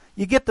 Now,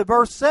 you get to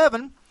verse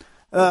 7.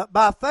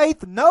 By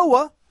faith,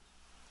 Noah,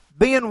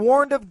 being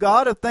warned of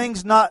God of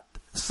things not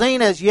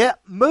seen as yet,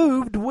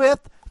 moved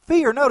with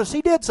fear. Notice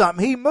he did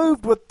something. He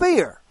moved with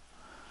fear.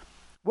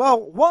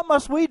 Well, what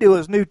must we do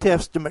as New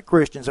Testament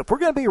Christians? If we're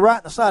going to be right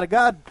in the sight of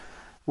God,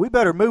 we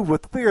better move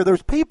with fear.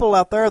 There's people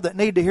out there that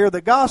need to hear the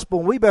gospel,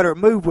 and we better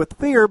move with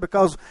fear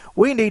because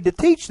we need to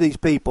teach these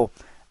people.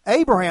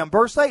 Abraham,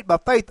 verse 8, by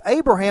faith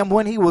Abraham,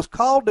 when he was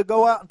called to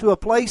go out into a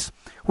place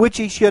which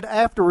he should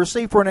after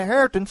receive for an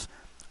inheritance,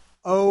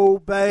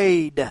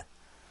 obeyed.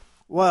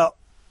 Well,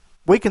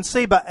 we can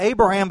see by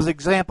Abraham's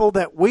example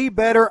that we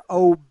better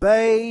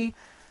obey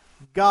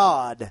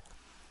God.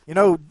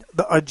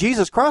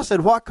 Jesus Christ said,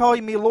 "Why call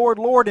ye me Lord,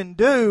 Lord, and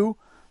do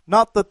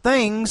not the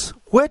things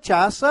which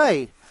I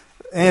say?"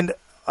 And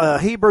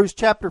Hebrews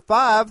chapter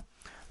 5,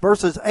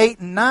 verses 8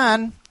 and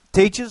 9,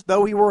 teaches,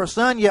 though he were a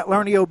son, yet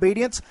learned he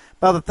obedience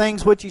by the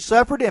things which he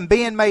suffered, and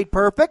being made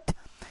perfect,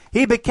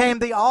 he became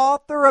the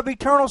author of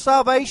eternal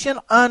salvation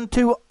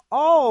unto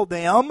all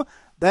them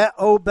that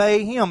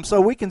obey him.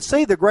 So we can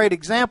see the great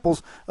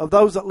examples of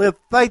those that live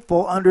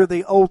faithful under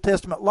the Old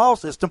Testament law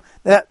system.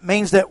 That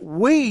means that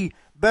we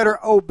better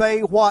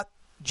obey what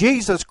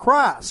Jesus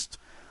Christ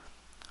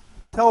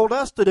told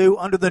us to do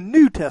under the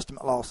New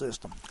Testament law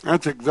system.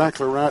 That's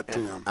exactly right,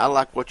 Tim. I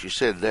like what you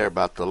said there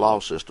about the law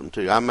system,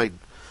 too. I made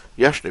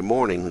yesterday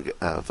morning,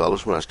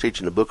 fellas, when I was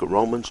teaching the book of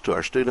Romans to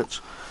our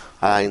students,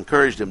 I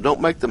encouraged them,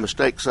 don't make the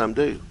mistake some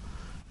do.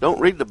 Don't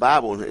read the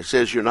Bible and it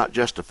says you're not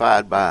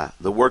justified by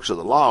the works of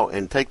the law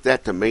and take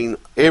that to mean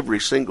every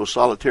single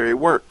solitary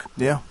work.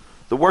 Yeah.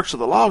 The works of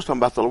the law is talking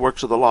about the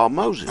works of the law of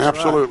Moses.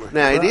 Absolutely.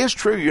 Now, it is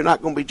true you're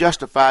not going to be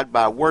justified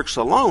by works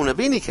alone of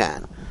any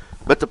kind.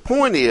 But the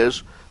point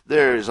is,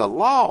 there is a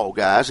law,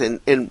 guys,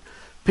 and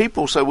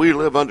people say we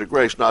live under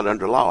grace, not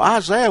under law.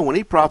 Isaiah, when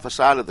he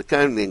prophesied of the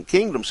coming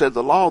kingdom, said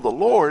the law of the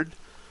Lord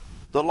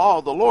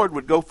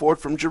would go forth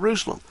from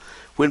Jerusalem.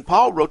 When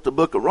Paul wrote the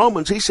book of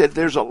Romans, he said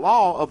there's a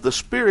law of the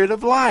Spirit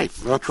of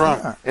life. That's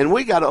right. And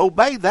we got to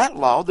obey that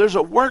law. There's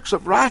a works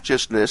of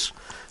righteousness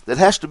that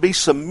has to be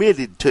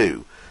submitted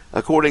to,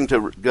 according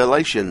to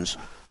Galatians,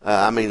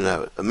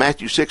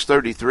 Matthew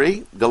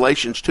 6:33,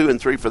 Galatians 2 and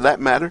 3 for that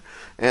matter,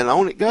 and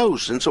on it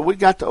goes. And so we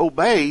got to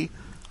obey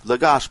the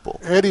gospel.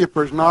 Eddie, if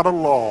there's not a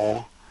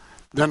law,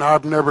 then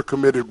I've never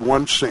committed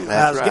one sin.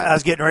 I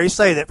was getting ready to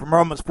say that from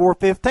Romans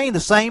 4:15, the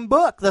same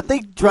book that they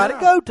try to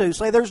go to,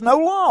 say there's no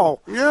law.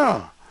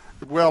 Yeah.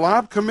 Well,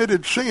 I've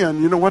committed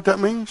sin. You know what that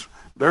means?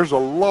 There's a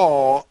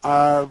law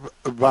I've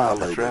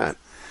violated. That's right.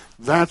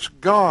 That's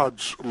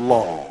God's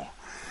law.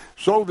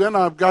 So then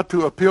I've got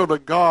to appeal to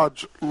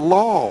God's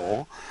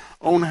law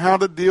on how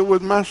to deal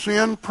with my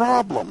sin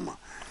problem.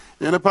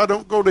 And if I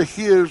don't go to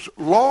his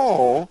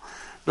law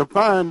to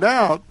find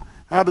out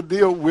how to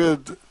deal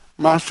with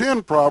my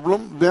sin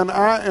problem, then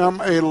I am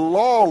a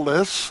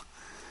lawless,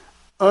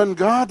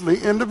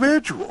 ungodly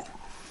individual.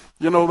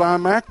 You know,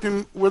 I'm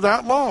acting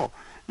without law.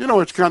 You know,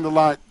 it's kind of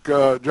like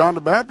John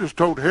the Baptist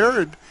told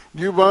Herod,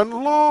 you've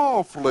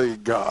unlawfully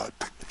got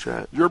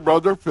your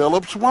brother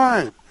Philip's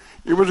wife.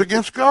 It was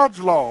against God's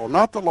law,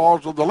 not the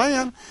laws of the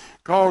land,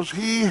 because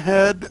he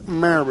had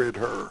married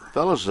her.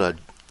 Fellas,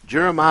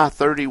 Jeremiah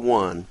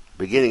 31,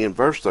 beginning in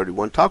verse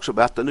 31, talks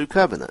about the new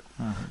covenant.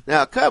 Mm-hmm.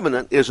 Now, a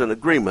covenant is an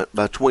agreement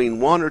between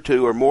one or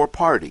two or more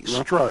parties.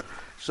 That's right.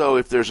 So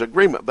if there's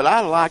agreement, but I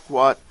like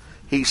what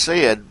he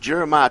said,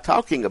 Jeremiah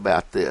talking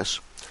about this,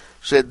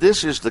 said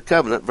this is the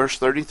covenant, verse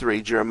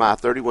 33, Jeremiah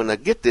 31. Now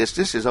get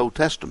this is Old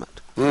Testament.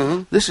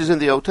 Mm-hmm. This is in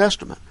the Old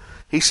Testament.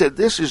 He said,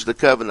 this is the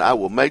covenant I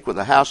will make with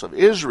the house of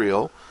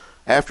Israel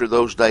after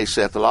those days,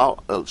 saith the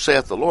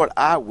Lord,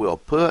 I will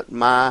put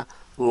my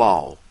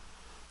law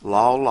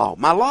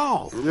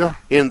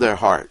in their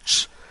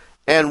hearts,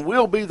 and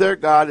will be their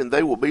God, and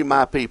they will be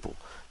my people.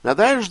 Now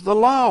there's the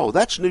law.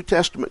 That's New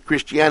Testament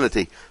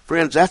Christianity.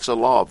 Friends, that's a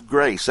law of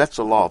grace. That's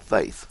a law of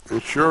faith.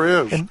 It sure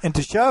is. And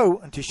to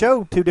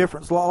show two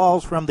different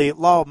laws from the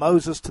law of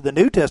Moses to the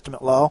New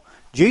Testament law,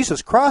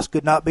 Jesus Christ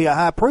could not be a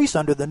high priest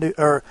under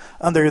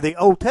the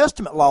Old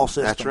Testament law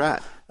system. That's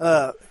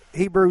right.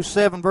 Hebrews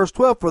 7 verse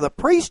 12, for the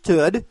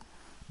priesthood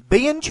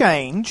being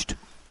changed,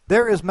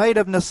 there is made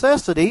of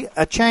necessity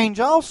a change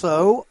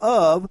also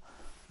of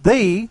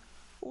the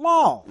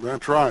law.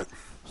 That's right.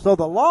 So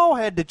the law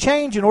had to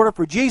change in order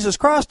for Jesus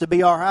Christ to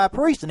be our high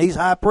priest, and he's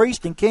high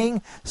priest and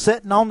king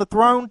sitting on the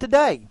throne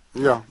today.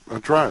 Yeah,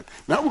 that's right.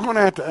 Now we're going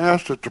to have to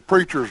ask that the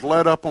preachers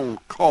let up on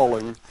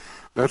calling,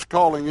 that's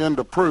calling in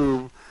to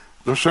prove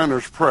the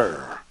sinner's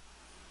prayer.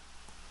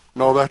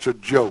 No, that's a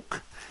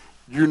joke.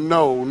 You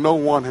know no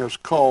one has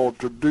called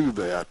to do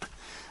that.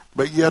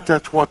 But yet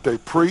that's what they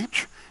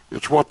preach.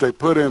 It's what they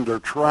put in their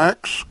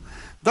tracts.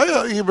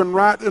 They'll even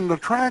write in the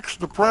tracts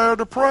the prayer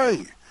to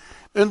pray.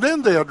 And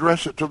then they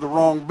address it to the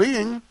wrong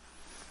being.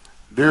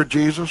 Dear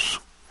Jesus.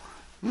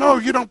 No,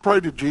 you don't pray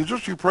to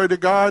Jesus. You pray to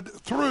God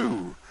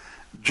through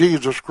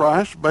Jesus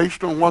Christ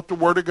based on what the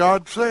Word of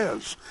God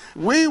says.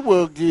 We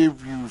will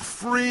give you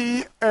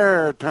free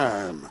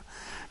airtime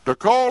to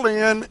call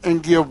in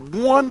and give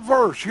one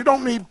verse. You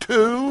don't need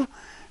 2.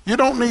 You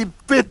don't need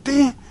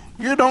 50.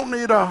 You don't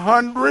need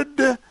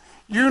 100.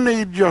 You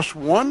need just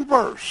one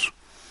verse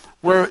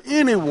where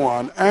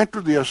anyone,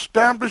 after the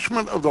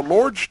establishment of the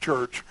Lord's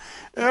church,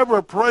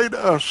 ever prayed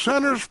a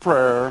sinner's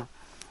prayer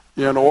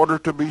in order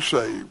to be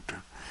saved.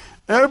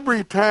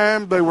 Every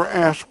time they were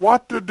asked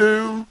what to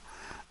do,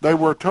 they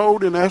were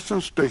told, in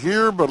essence, to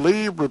hear,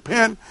 believe,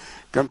 repent,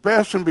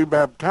 confess, and be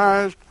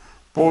baptized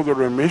for the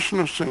remission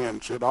of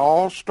sins. It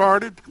all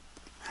started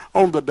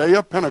on the day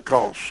of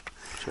Pentecost.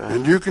 Right.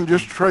 And you can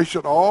just trace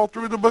it all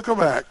through the book of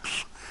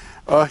Acts.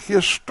 A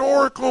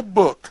historical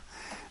book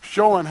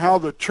showing how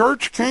the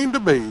church came to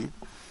be,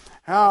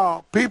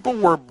 how people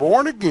were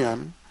born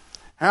again,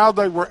 how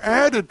they were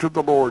added to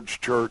the Lord's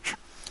church,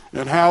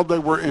 and how they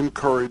were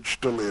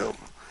encouraged to live.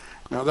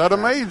 Now that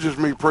amazes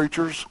me,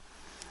 preachers,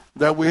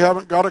 that we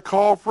haven't got a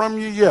call from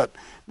you yet.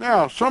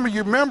 Now, some of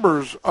you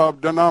members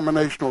of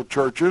denominational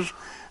churches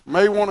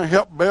may want to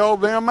help bail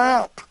them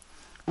out.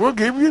 We'll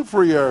give you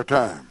free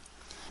airtime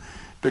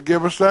to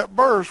give us that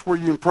verse where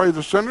you can pray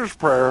the sinner's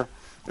prayer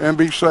and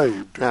be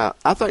saved. Now,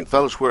 I think,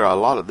 fellas, where a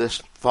lot of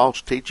this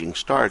false teaching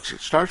starts,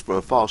 it starts from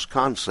a false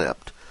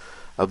concept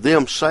of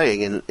them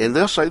saying, and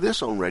they'll say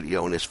this on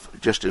radio, and it's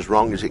just as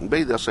wrong as it can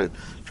be. They'll say,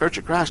 Church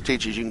of Christ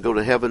teaches you can go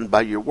to heaven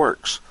by your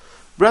works.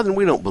 Brethren,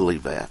 we don't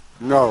believe that.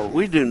 No.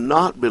 We do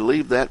not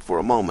believe that for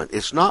a moment.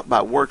 It's not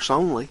by works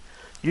only.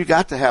 You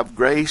got to have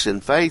grace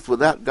and faith.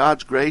 Without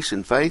God's grace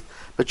and faith,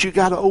 but you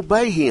got to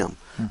obey Him.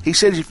 He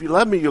says, if you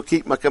love me, you'll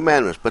keep my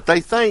commandments. But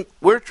they think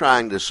we're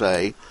trying to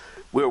say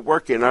we're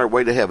working our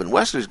way to heaven.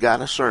 Wesley's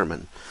got a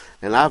sermon,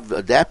 and I've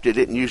adapted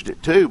it and used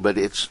it too, but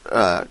it's,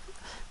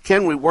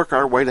 can we work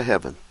our way to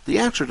heaven? The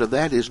answer to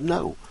that is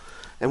no.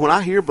 And when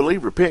I hear,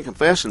 believe, repent,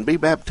 confess, and be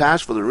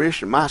baptized for the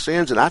remission of my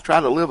sins, and I try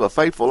to live a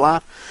faithful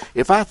life,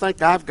 if I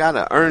think I've got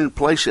an earned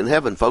place in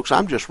heaven, folks,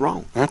 I'm just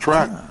wrong. That's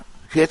right.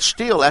 It's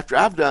still, after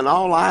I've done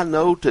all I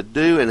know to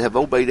do and have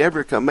obeyed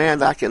every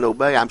command I can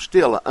obey, I'm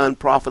still an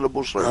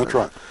unprofitable servant. That's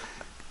right.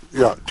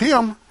 Yeah,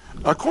 Tim,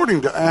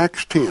 according to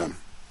Acts 10,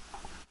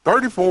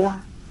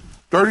 34,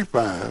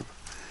 35,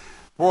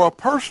 for a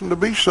person to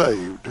be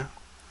saved,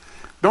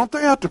 don't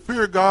they have to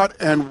fear God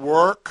and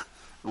work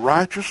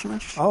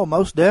righteousness? Oh,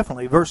 most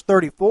definitely. Verse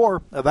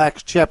 34 of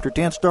Acts chapter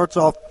 10 starts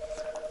off.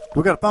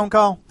 We got a phone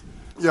call?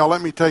 Yeah,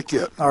 let me take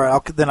it. All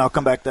right, then I'll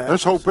come back to that.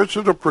 Let's hope it's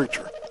the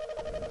preacher.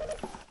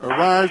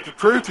 Arise to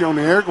truth. You on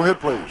the air? Go ahead,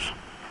 please.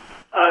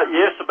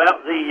 Yes,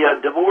 about the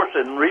divorce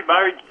and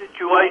remarriage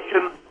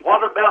situation.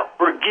 What about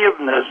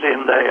forgiveness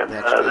in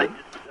that?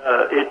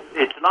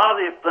 It's not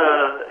if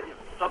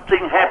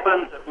something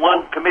happens that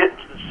one commits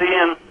a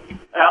sin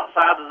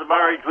outside of the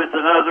marriage with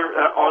another.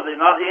 Are there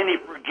not any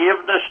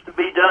forgiveness to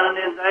be done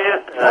in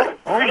that?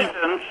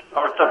 Christians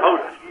are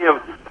supposed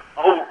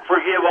to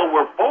forgive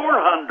over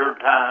 400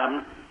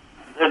 times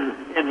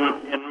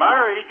in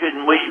marriage,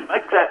 and we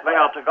make that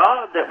vow to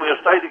God that we'll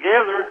stay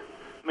together.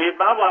 Me and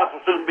my wife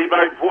will soon be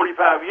married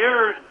 45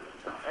 years,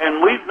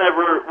 and we've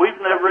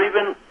never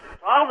even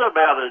thought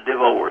about a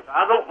divorce.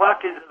 I don't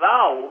like it at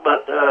all,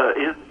 but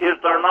is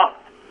there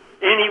not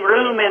any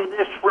room in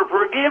this for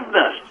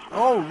forgiveness?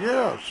 Oh,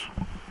 yes.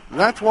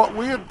 That's what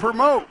we'd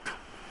promote.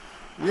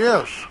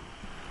 Yes.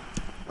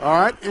 All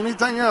right.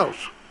 Anything else?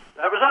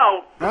 That was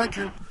all. Thank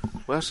you.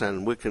 Well,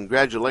 and we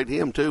congratulate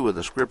him, too, with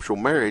a scriptural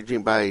marriage.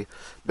 Betty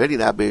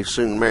and I be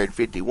soon married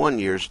 51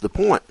 years. The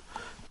point,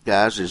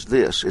 guys, is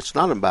this. It's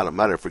not about a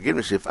matter of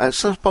forgiveness. If I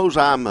suppose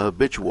I'm a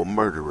habitual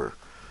murderer.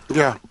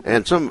 Yeah.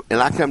 And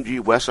I come to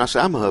you, Wes, and I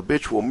say, I'm a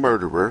habitual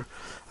murderer.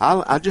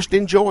 I just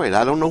enjoy it.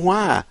 I don't know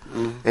why.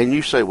 Mm-hmm. And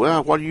you say,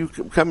 well, what are you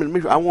coming to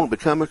me for? I want to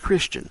become a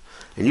Christian.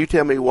 And you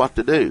tell me what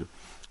to do.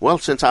 Well,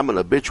 since I'm an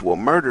habitual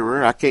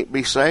murderer, I can't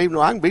be saved.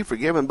 No, I can be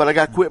forgiven, but I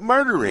got to quit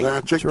murdering.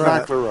 That's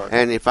exactly right.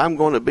 And if I'm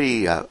going to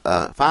be,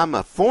 if I'm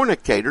a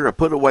fornicator, a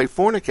put-away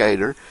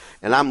fornicator,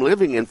 and I'm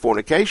living in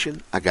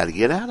fornication, I got to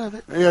get out of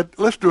it. Ed,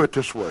 let's do it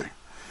this way.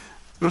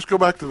 Let's go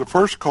back to the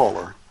first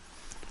caller,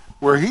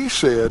 where he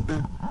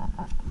said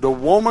the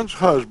woman's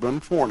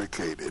husband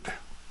fornicated.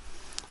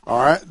 All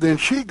right, then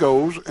she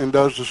goes and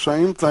does the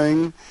same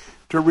thing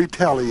to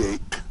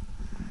retaliate.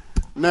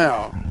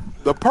 Now,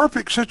 the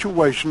perfect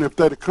situation, if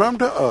they'd have come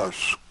to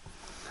us,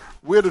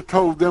 we'd have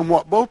told them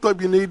what both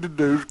of you need to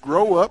do is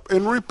grow up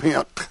and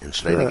repent. And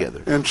stay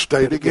together. And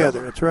stay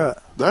together. That's right.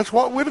 That's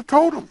what we'd have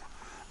told them.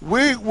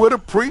 We would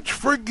have preached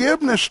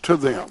forgiveness to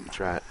them. That's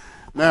right.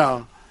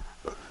 Now,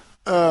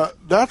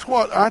 that's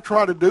what I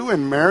try to do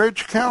in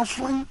marriage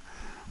counseling.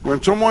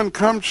 When someone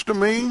comes to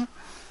me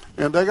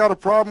and they got a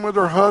problem with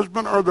their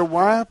husband or their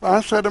wife,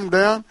 I set them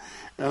down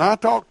and I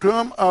talk to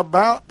them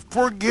about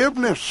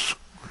forgiveness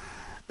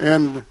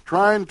and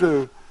trying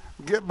to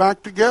get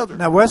back together.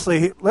 Now,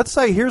 Wesley, let's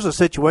say here's a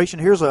situation.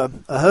 Here's a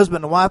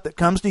husband and wife that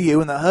comes to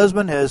you, and the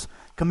husband has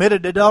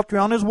committed adultery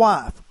on his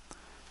wife.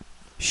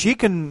 She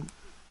can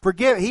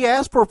forgive. He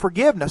asked for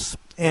forgiveness,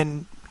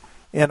 and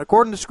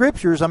according to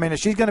Scriptures, I mean, if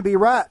she's going to be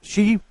right,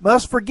 she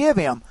must forgive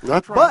him.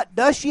 That's right. But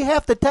does she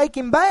have to take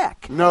him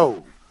back?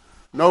 No.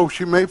 No,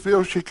 she may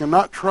feel she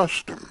cannot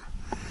trust him,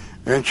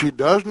 and she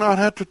does not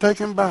have to take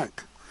him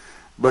back,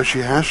 but she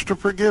has to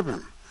forgive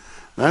him.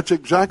 That's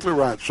exactly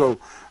right. So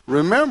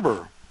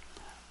remember,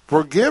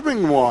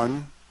 forgiving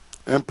one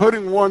and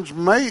putting one's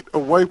mate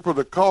away for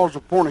the cause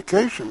of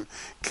fornication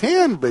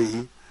can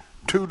be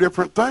two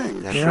different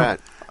things. That's right.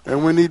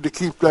 And we need to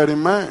keep that in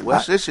mind.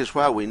 Well, this is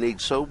why we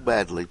need so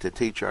badly to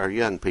teach our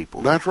young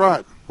people. That's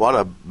right. What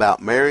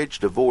about marriage,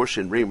 divorce,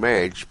 and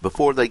remarriage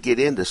before they get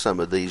into some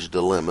of these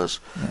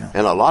dilemmas? Yeah.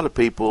 And a lot of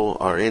people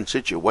are in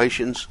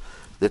situations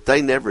that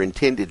they never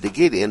intended to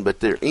get in, but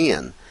they're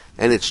in.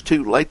 And it's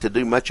too late to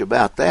do much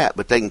about that,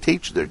 but they can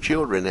teach their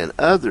children and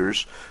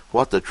others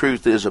what the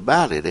truth is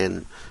about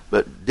it.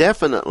 But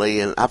definitely,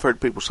 and I've heard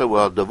people say,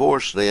 well,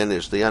 divorce then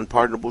is the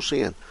unpardonable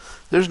sin.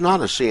 There's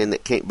not a sin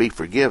that can't be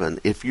forgiven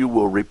if you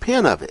will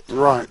repent of it.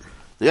 Right.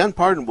 The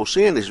unpardonable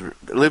sin is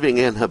living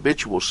in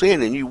habitual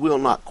sin, and you will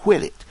not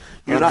quit it.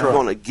 You're not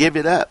going to give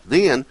it up.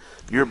 Then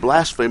you're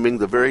blaspheming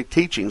the very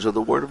teachings of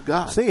the Word of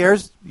God. See,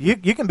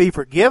 you can be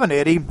forgiven,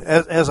 Eddie,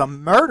 as a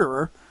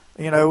murderer,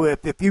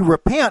 if you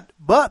repent,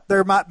 but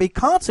there might be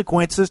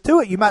consequences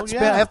to it. You might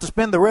have to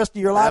spend the rest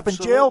of your life in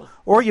jail,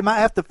 or you might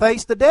have to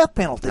face the death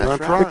penalty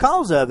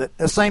because of it.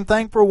 The same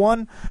thing for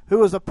one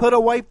who is a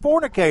put-away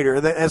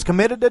fornicator that has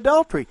committed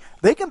adultery.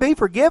 They can be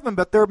forgiven,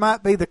 but there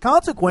might be the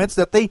consequence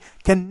that they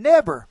can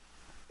never,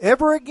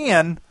 ever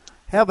again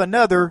have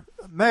another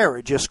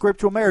marriage, a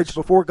scriptural marriage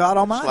before God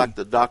Almighty. It's like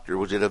the doctor,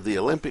 was it of the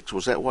Olympics?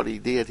 Was that what he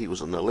did? He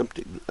was an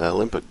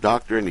Olympic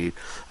doctor, and he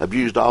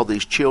abused all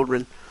these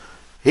children.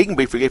 He can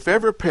be forgiven. If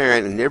every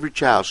parent and every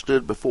child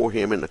stood before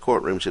him in the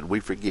courtroom and said,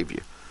 "We forgive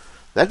you,"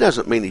 that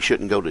doesn't mean he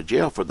shouldn't go to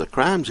jail for the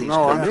crimes he's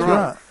committed.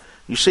 Right.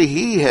 You see,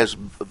 he has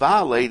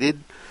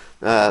violated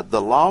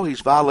the law.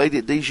 He's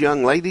violated these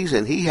young ladies,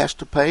 and he has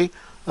to pay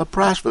a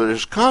price for it.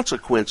 There's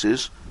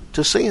consequences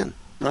to sin.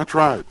 That's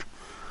right.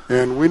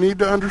 And we need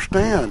to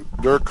understand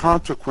there are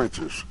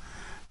consequences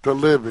to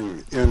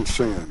living in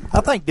sin.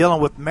 I think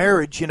dealing with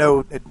marriage,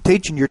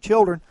 teaching your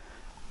children,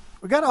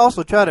 we got to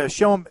also try to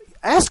show them,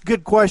 ask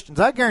good questions.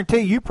 I guarantee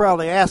you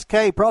probably asked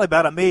Kay probably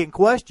about 1 million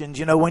questions,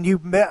 when you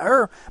met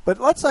her. But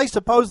let's say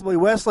supposedly,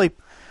 Wesley,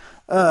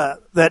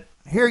 that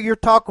here you're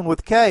talking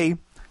with Kay,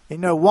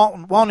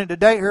 wanting to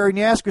date her, and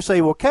you ask her, say,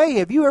 "Well, Kay,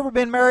 have you ever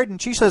been married?"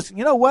 And she says,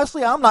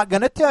 "Wesley, I'm not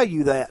going to tell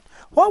you that."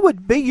 What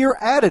would be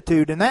your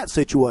attitude in that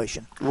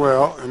situation?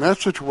 Well, in that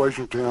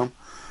situation, Tim,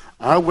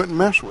 I wouldn't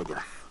mess with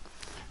her.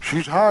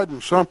 She's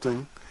hiding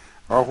something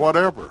or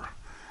whatever.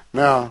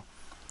 Now,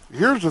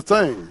 here's the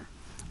thing.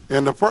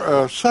 And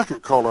the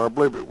second caller, I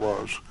believe it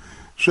was,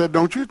 said,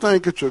 "Don't you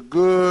think it's a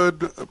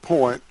good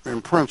point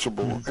and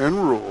principle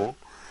and rule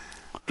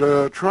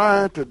to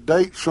try to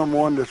date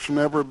someone that's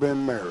never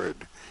been married?"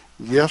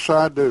 Yes,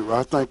 I do.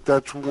 I think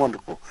that's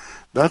wonderful.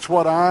 That's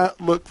what I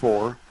look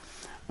for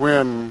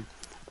when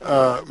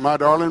my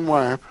darling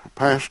wife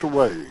passed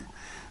away.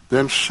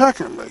 Then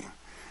secondly,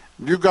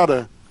 you got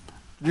to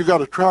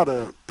try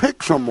to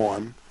pick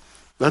someone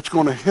that's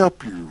going to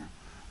help you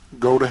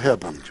go to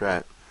heaven. That's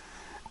right.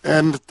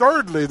 And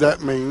thirdly,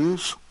 that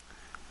means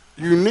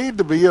you need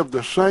to be of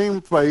the same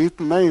faith,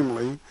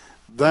 namely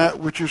that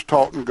which is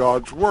taught in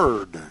God's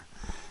Word.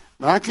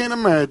 Now, I can't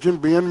imagine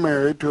being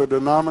married to a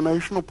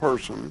denominational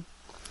person,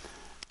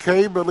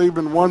 Kay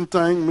believing one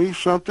thing, me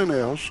something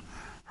else,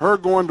 her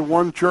going to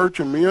one church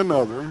and me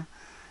another,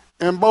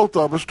 and both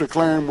of us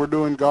declaring we're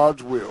doing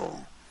God's will.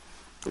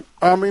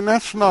 I mean,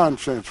 that's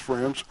nonsense,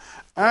 friends.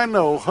 I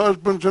know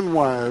husbands and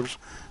wives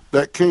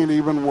that can't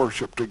even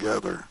worship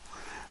together.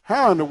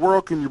 How in the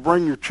world can you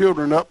bring your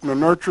children up in the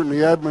nurture and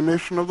the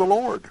admonition of the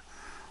Lord?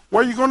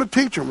 What are you going to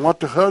teach them? What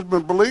the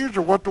husband believes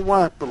or what the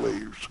wife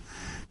believes?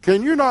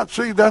 Can you not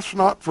see that's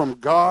not from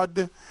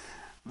God?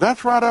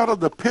 That's right out of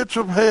the pits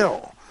of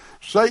hell.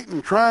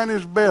 Satan trying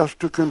his best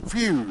to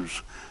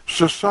confuse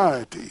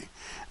society.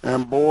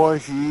 And boy,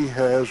 he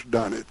has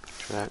done it.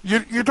 Right.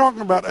 You're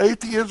talking about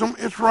atheism.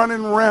 It's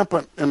running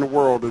rampant in the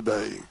world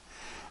today.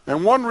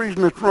 And one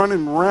reason it's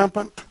running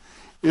rampant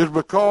is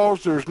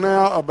because there's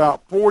now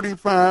about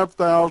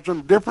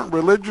 45,000 different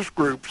religious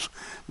groups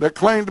that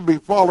claim to be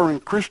following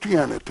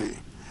Christianity.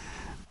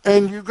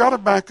 And you got to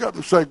back up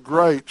and say,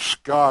 great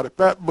Scott, if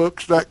that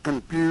book's that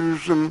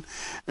confusing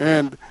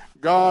and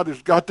God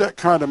has got that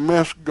kind of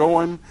mess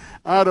going,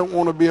 I don't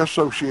want to be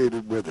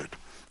associated with it.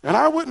 And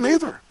I wouldn't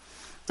either.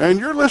 And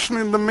you're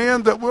listening to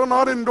men that will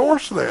not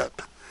endorse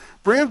that.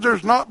 Friends,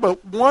 there's not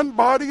but one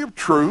body of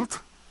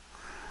truth.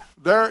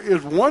 There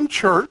is one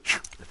church.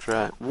 That's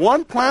right.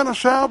 One plan of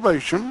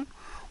salvation,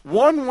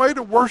 one way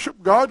to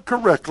worship God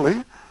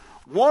correctly,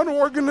 one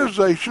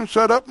organization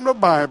set up in the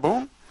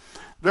Bible.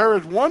 There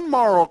is one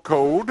moral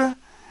code,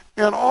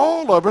 and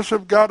all of us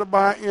have got to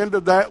buy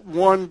into that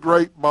one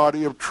great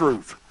body of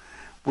truth.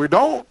 If we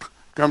don't,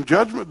 come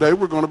Judgment Day,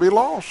 we're going to be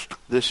lost.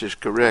 This is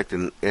correct,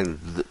 and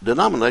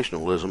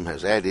denominationalism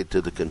has added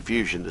to the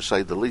confusion, to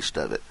say the least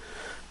of it.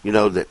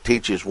 That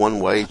teaches one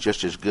way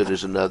just as good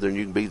as another, and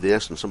you can be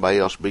this and somebody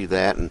else be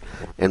that,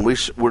 and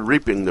we're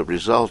reaping the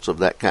results of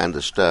that kind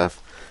of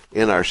stuff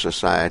in our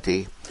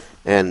society,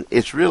 and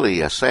it's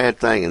really a sad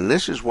thing, and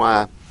this is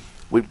why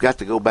we've got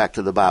to go back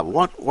to the Bible.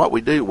 What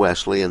we do,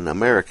 Wesley, in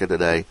America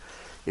today,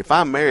 if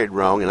I'm married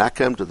wrong and I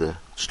come to the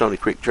Stony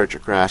Creek Church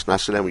of Christ and I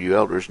sit down with you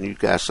elders and you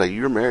guys say,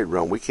 you're married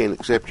wrong, we can't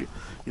accept you.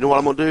 You know what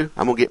I'm going to do?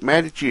 I'm going to get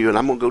mad at you and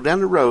I'm going to go down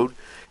the road,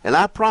 and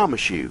I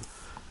promise you,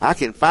 I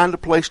can find a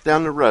place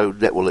down the road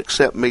that will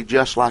accept me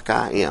just like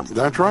I am.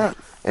 That's right.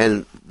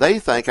 And they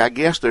think, I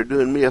guess, they're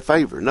doing me a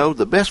favor. No,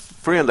 the best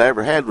friend I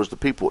ever had was the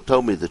people that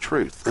told me the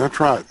truth. That's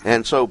right.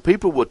 And so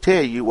people will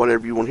tell you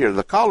whatever you want to hear.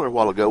 The caller a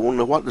while ago wanted to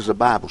know, what does the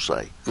Bible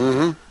say?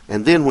 Mm-hmm.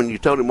 And then when you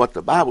told him what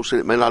the Bible said,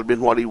 it may not have been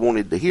what he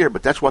wanted to hear,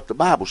 but that's what the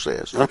Bible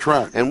says. That's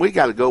right. And we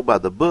got to go by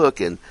the book,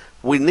 and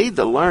we need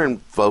to learn,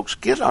 folks,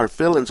 get our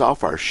feelings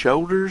off our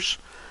shoulders,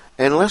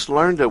 and let's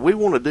learn that we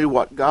want to do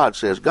what God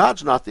says.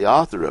 God's not the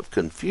author of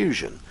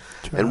confusion.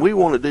 And we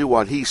want to do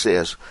what he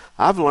says.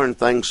 I've learned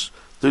things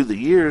through the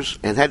years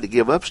and had to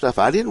give up stuff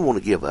I didn't want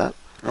to give up.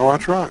 Oh,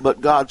 that's right.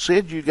 But God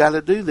said you got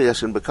to do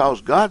this, and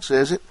because God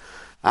says it,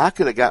 I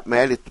could have got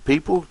mad at the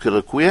people, could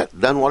have quit,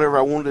 done whatever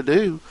I wanted to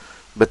do.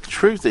 But the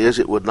truth is,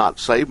 it would not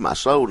save my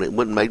soul, and it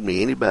wouldn't make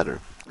me any better.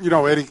 You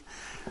know, Eddie,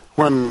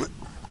 when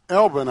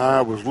Elba and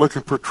I was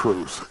looking for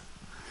truth,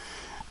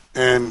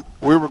 and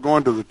we were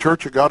going to the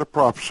Church of God of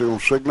Prophecy on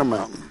Signal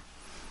Mountain,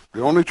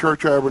 the only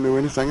church I ever knew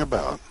anything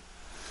about.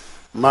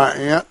 My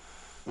aunt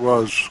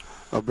was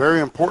a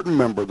very important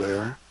member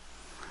there,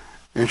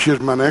 and she's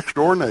my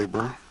next-door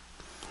neighbor.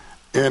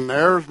 And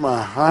there's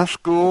my high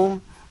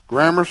school,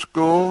 grammar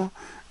school,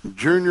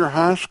 junior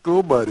high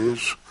school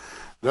buddies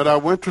that I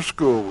went to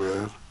school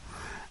with,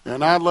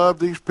 and I loved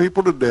these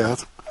people to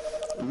death.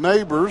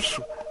 Neighbors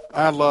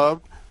I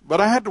loved, but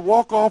I had to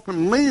walk off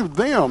and leave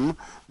them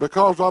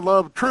because I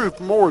loved truth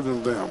more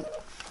than them.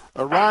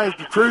 Arise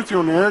to Truth, you're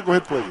on the air. Go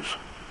ahead, please.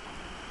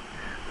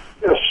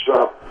 Yes,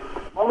 a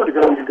moment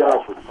ago you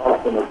guys were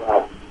talking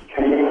about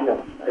Cain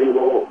and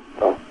Abel,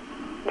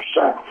 the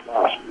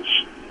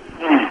sacrifices.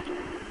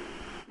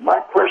 My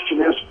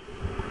question is,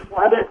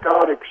 why did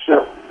God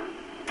accept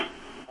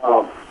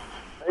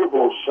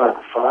Abel's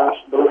sacrifice,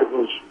 though it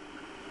was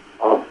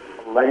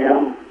a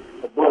lamb,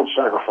 a blood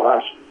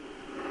sacrifice,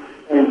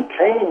 and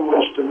Cain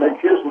was to make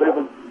his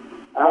living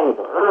out of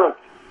the earth?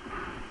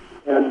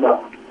 And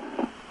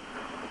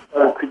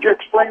could you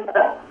explain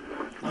that?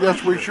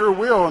 Yes, we sure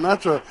will, and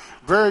that's a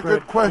very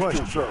good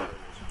question, sir.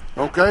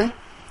 Okay?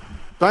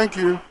 Thank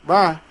you.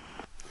 Bye.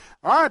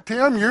 All right,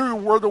 Tim, you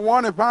were the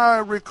one, if I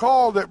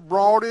recall, that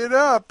brought it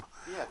up.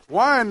 Yes.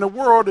 Why in the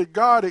world did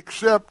God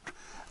accept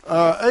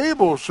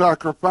Abel's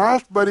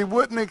sacrifice, but he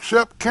wouldn't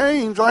accept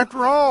Cain's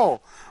after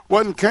all?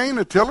 Wasn't Cain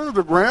a tiller of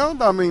the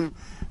ground? I mean,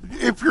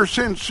 if you're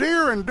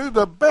sincere and do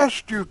the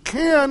best you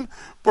can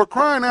for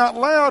crying out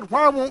loud,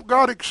 why won't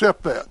God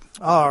accept that?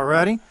 All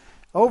righty.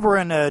 Over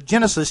in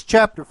Genesis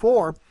chapter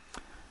 4,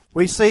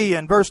 we see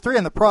in verse 3,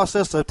 in the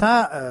process of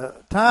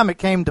time it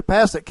came to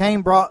pass that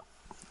Cain brought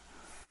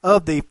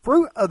of the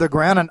fruit of the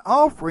ground an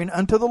offering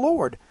unto the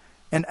Lord.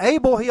 And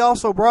Abel he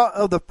also brought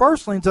of the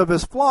firstlings of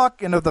his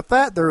flock and of the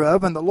fat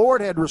thereof. And the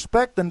Lord had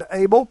respect unto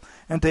Abel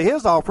and to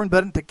his offering,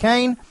 but unto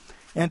Cain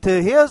and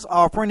to his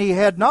offering he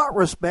had not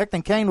respect.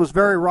 And Cain was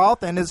very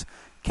wroth, and his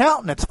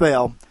countenance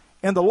fell.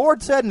 And the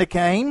Lord said unto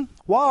Cain,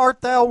 Why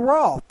art thou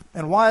wroth,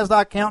 and why is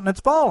thy countenance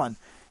fallen?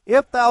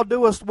 If thou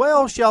doest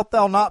well, shalt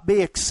thou not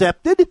be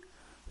accepted?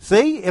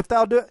 See, if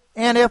thou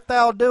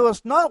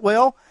doest not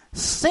well,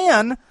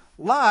 sin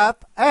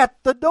lieth at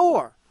the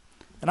door.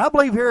 And I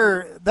believe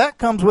here that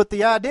comes with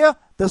the idea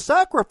the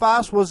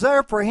sacrifice was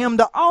there for him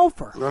to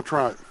offer. That's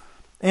right.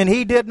 And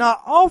he did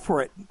not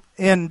offer it.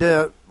 And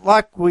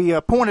like we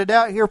pointed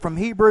out here from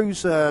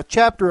Hebrews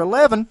chapter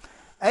 11,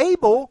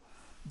 Abel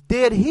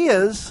did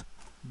his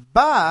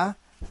by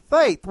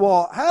faith.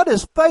 Well, how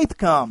does faith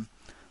come?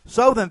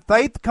 So then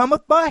faith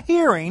cometh by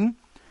hearing,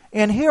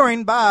 and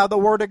hearing by the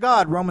word of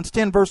God. Romans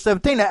 10, verse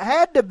 17. It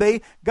had to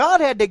be, God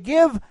had to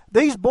give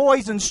these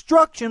boys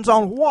instructions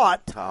on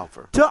what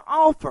to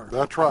offer.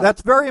 That's right.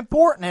 That's very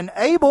important. And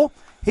Abel,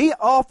 he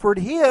offered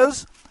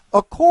his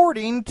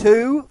according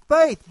to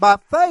faith. By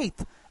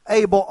faith,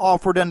 Abel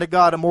offered unto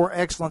God a more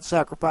excellent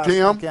sacrifice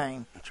than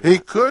Cain. He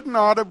could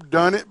not have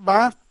done it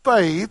by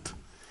faith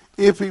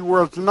if he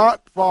was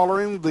not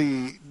following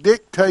the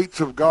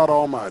dictates of God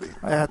Almighty.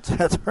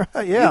 That's right,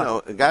 yeah. You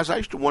know, guys, I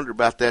used to wonder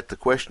about that, the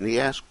question he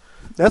asked.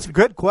 That's a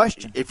good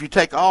question. If you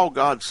take all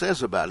God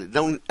says about it,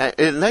 don't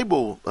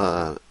enable,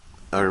 or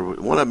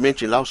one I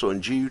mentioned also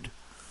in Jude,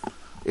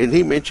 and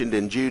he mentioned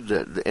in Jude,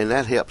 and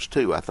that helps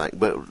too, I think.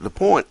 But the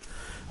point,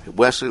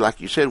 Wesley,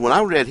 like you said, when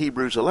I read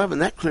Hebrews 11,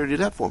 that cleared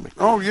it up for me.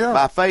 Oh, yeah.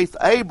 By faith,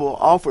 Abel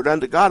offered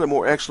unto God a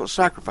more excellent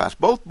sacrifice.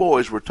 Both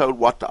boys were told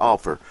what to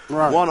offer.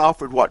 Right. One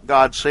offered what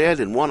God said,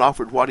 and one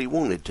offered what he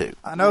wanted to.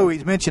 I know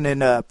he's mentioned in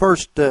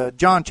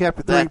John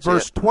chapter 3, That's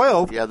verse it.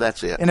 12. Yeah,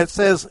 that's it. And it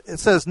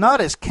says,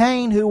 Not as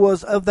Cain, who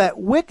was of that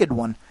wicked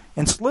one,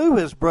 and slew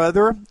his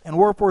brother, and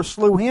wherefore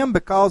slew him,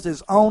 because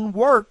his own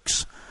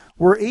works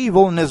were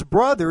evil, and his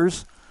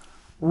brother's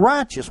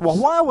righteous. Well,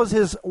 why was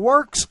his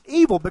works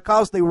evil?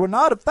 Because they were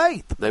not of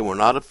faith. They were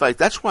not of faith.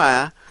 That's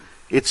why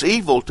it's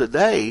evil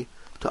today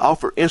to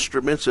offer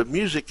instruments of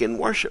music in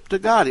worship to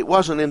God. It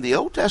wasn't in the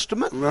Old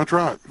Testament. That's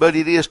right. But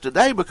it is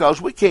today,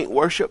 because we can't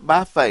worship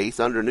by faith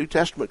under New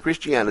Testament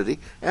Christianity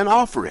and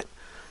offer it.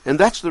 And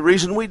that's the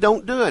reason we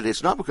don't do it.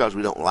 It's not because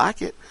we don't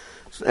like it,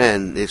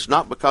 and it's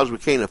not because we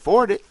can't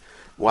afford it.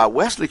 Why,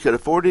 Wesley could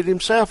afford it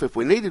himself if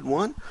we needed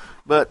one.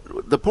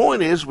 But the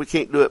point is, we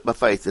can't do it by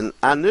faith. And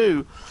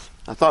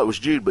I thought it was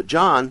Jude, but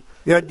John.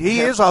 Yeah,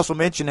 he is also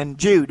mentioned in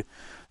Jude.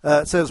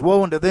 It says,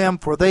 Woe unto them,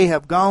 for they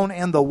have gone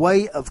in the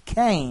way of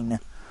Cain.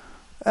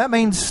 That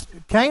means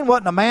Cain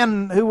wasn't a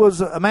man who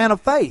was a man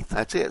of faith.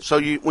 That's it.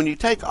 So when you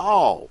take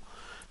all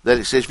that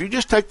it says, if you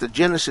just take the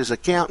Genesis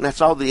account and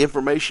that's all the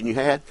information you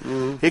had,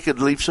 it could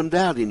leave some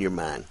doubt in your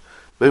mind.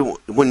 But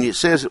when it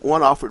says that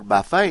one offered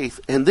by faith,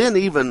 and then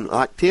even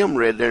like Tim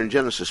read there in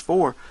Genesis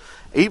 4,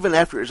 even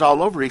after it's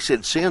all over, he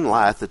said, sin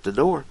lieth at the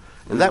door.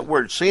 And that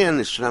word sin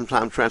is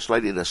sometimes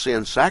translated a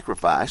sin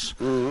sacrifice.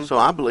 So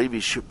I believe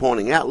he's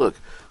pointing out, look,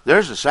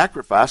 there's a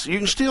sacrifice. You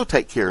can still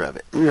take care of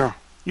it. Yeah.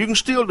 You can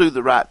still do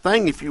the right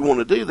thing if you want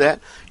to do that.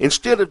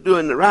 Instead of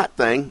doing the right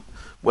thing,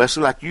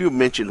 Wesley, like you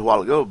mentioned a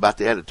while ago about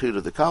the attitude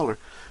of the caller,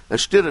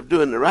 instead of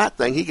doing the right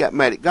thing, he got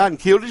mad at God and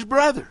killed his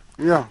brother.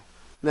 Yeah.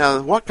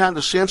 Now, what kind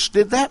of sense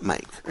did that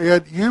make?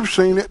 Ed, you've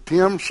seen it.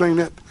 Tim's seen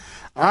it.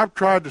 I've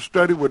tried to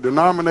study with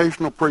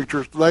denominational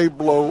preachers. They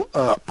blow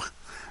up.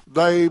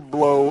 They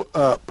blow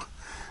up.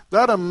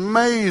 That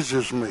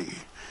amazes me.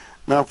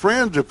 Now,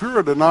 friends, if you're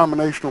a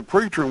denominational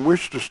preacher and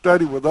wish to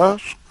study with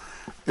us,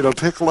 it'll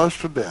tickle us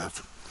to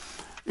death.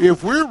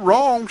 If we're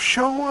wrong,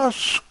 show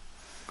us.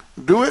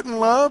 Do it in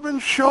love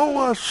and show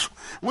us.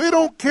 We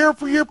don't care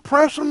for you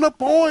pressing the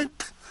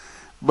point,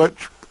 but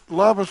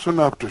love us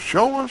enough to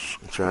show us.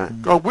 That's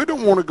right. Because we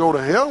don't want to go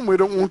to hell, and we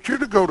don't want you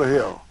to go to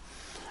hell.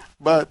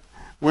 But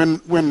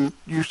when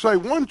you say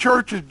one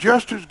church is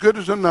just as good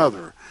as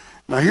another,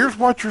 now here's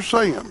what you're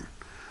saying.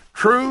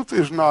 Truth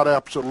is not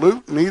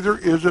absolute, neither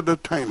is it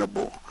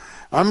attainable.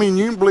 I mean,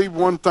 you can believe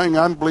one thing,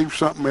 I can believe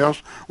something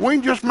else. We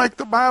can just make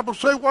the Bible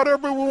say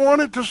whatever we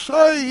want it to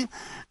say.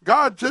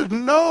 God says,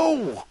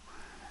 no,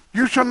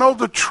 you shall know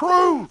the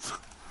truth,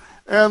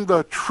 and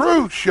the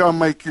truth shall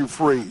make you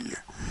free.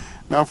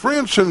 Now,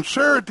 friends,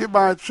 sincerity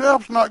by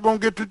itself is not going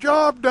to get the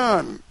job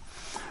done.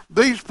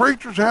 These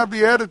preachers have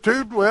the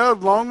attitude, well,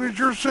 as long as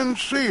you're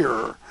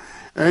sincere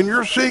and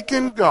you're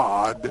seeking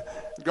God,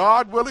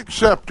 God will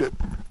accept it.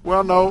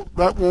 Well, no,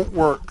 that won't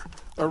work.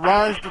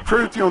 Arise to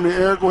truth, you on the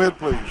air. Go ahead,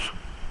 please.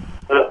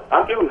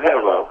 I do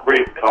have a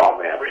brief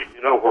comment.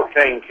 You know, where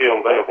Cain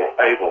killed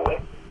Abel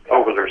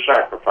over their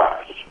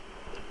sacrifice.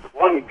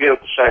 One gave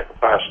the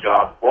sacrifice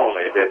God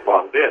wanted, and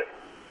one didn't.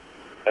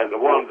 And the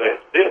one that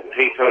didn't,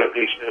 he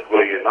said,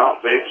 will you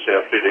not be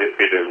accepted if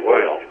you do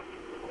well?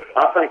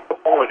 I think the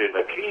point and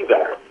the key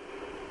there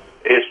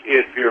is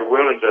if you're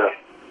willing to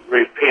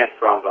repent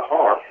from the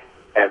heart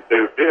and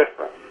do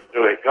different,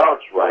 do it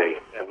God's way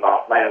and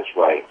not man's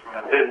way,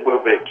 then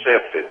we'll be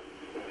accepted.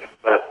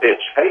 But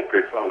it's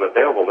hatred from the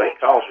devil that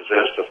causes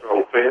us to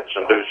throw fits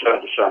and do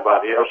something to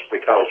somebody else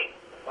because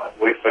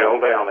we fell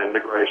down in the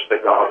grace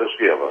that God has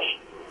given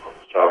us.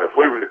 So if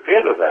we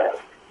repent of that,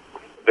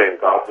 then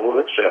God will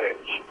accept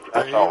us.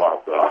 That's all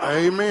I've got.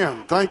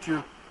 Amen. Thank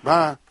you.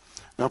 Bye.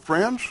 Now,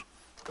 friends,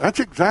 that's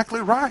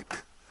exactly right.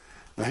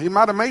 Now, he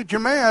might have made you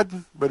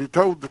mad, but he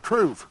told the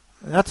truth.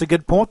 And that's a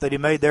good point that he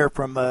made there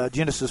from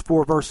Genesis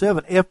 4, verse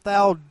 7. If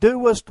thou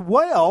doest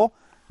well,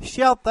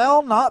 shalt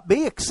thou not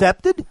be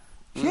accepted?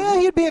 Yeah,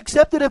 he'd be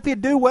accepted if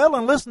he'd do well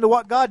and listen to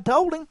what God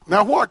told him.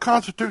 Now, what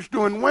constitutes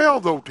doing well,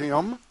 though,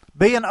 Tim?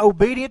 Being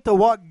obedient to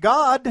what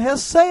God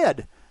has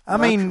said. I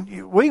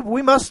mean,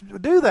 we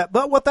must do that.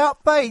 But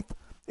without faith,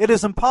 it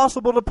is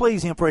impossible to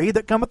please him. For he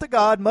that cometh to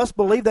God must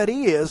believe that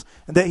he is,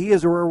 and that he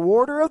is a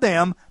rewarder of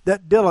them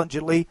that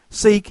diligently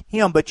seek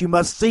him. But you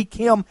must seek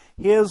him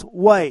his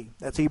way.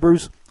 That's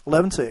Hebrews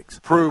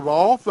 11:6. Prove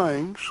all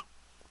things,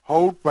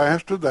 hold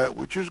fast to that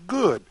which is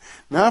good.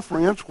 Now,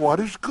 friends, what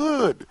is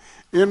good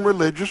in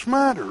religious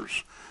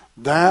matters?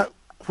 That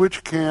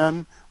which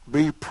can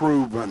be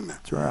proven.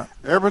 That's right.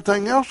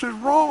 Everything else is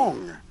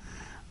wrong.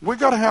 We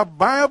got to have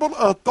Bible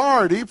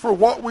authority for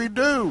what we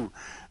do.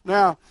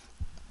 Now,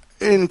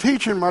 in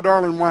teaching my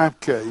darling wife,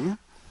 Kay,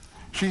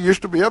 she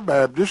used to be a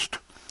Baptist,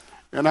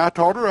 and I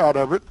taught her out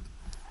of it.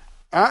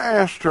 I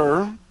asked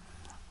her,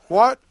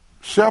 what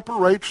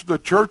separates the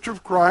Church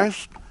of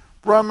Christ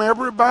from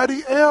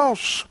everybody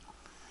else?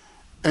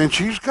 And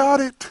she's got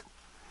it.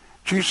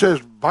 She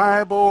says,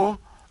 Bible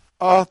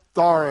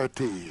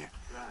authority.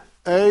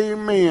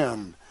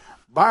 Amen.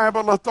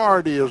 Bible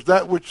authority is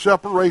that which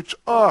separates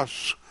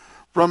us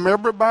from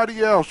everybody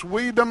else.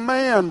 We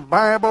demand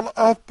Bible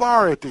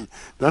authority.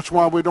 That's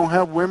why we don't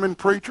have women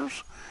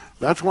preachers.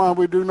 That's why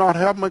we do not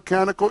have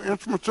mechanical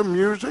instruments of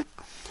music.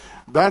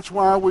 That's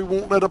why we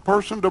won't let a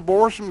person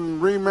divorce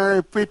and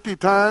remarry 50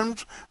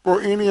 times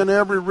for any and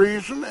every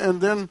reason,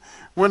 and then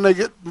when they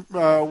get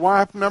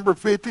wife number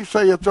 50,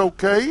 say it's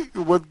okay.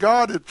 With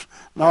God, it's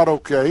not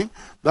okay.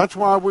 That's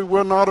why we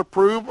will not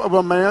approve of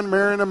a man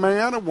marrying a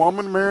man, a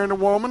woman marrying a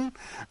woman,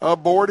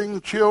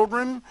 aborting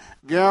children,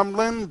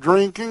 gambling,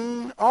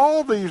 drinking,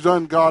 all these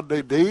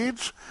ungodly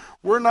deeds.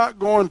 We're not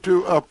going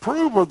to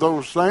approve of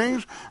those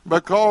things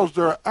because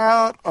they're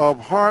out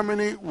of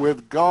harmony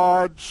with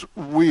God's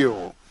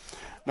will.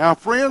 Now,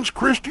 friends,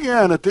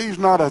 Christianity is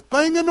not a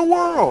thing in the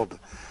world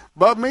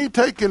but me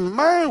taking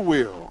my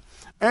will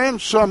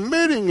and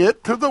submitting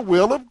it to the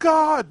will of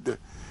God.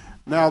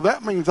 Now,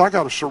 that means I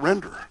got to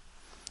surrender.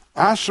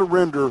 I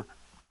surrender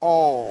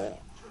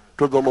all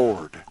to the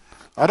Lord.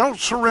 I don't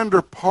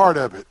surrender part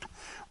of it.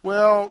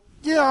 Well,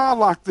 yeah, I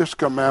like this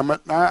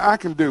commandment. I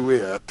can do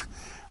it.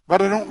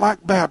 But I don't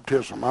like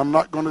baptism. I'm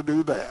not going to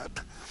do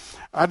that.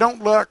 I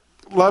don't like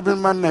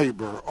loving my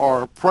neighbor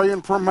or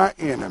praying for my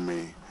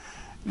enemy.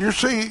 You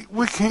see,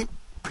 we can't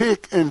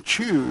pick and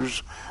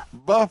choose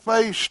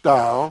buffet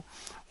style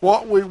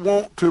what we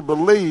want to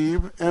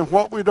believe and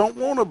what we don't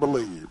want to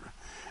believe.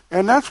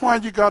 And that's why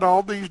you got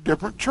all these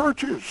different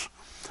churches.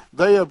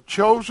 They have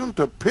chosen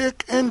to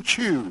pick and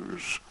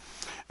choose.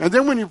 And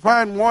then when you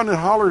find one that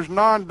hollers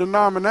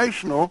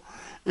non-denominational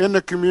in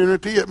the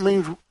community, it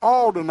means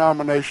all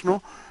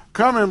denominational.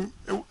 Come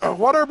in,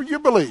 whatever you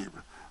believe.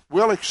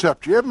 we'll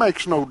accept you. It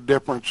makes no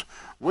difference.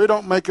 We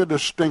don't make a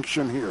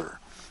distinction here.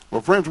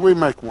 Well, friends, we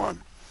make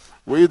one.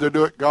 We either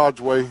do it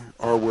God's way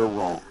or we're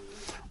wrong.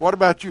 What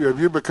about you? Have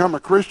you become a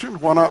Christian?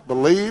 Why not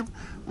believe,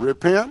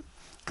 repent,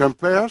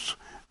 confess,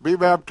 be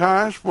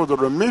baptized for the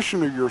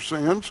remission of your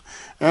sins,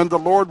 and the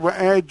Lord will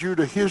add you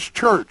to his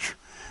church.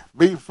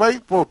 Be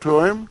faithful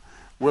to him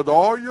with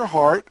all your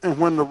heart, and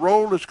when the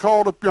roll is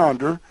called up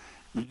yonder,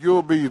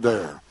 you'll be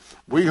there.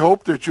 We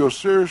hope that you'll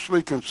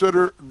seriously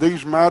consider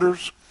these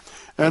matters.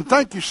 And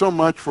thank you so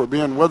much for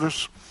being with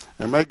us.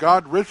 And may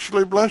God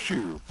richly bless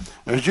you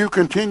as you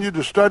continue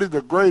to study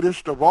the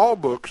greatest of all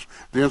books,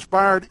 the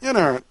inspired,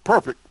 inerrant,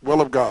 perfect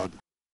will of God.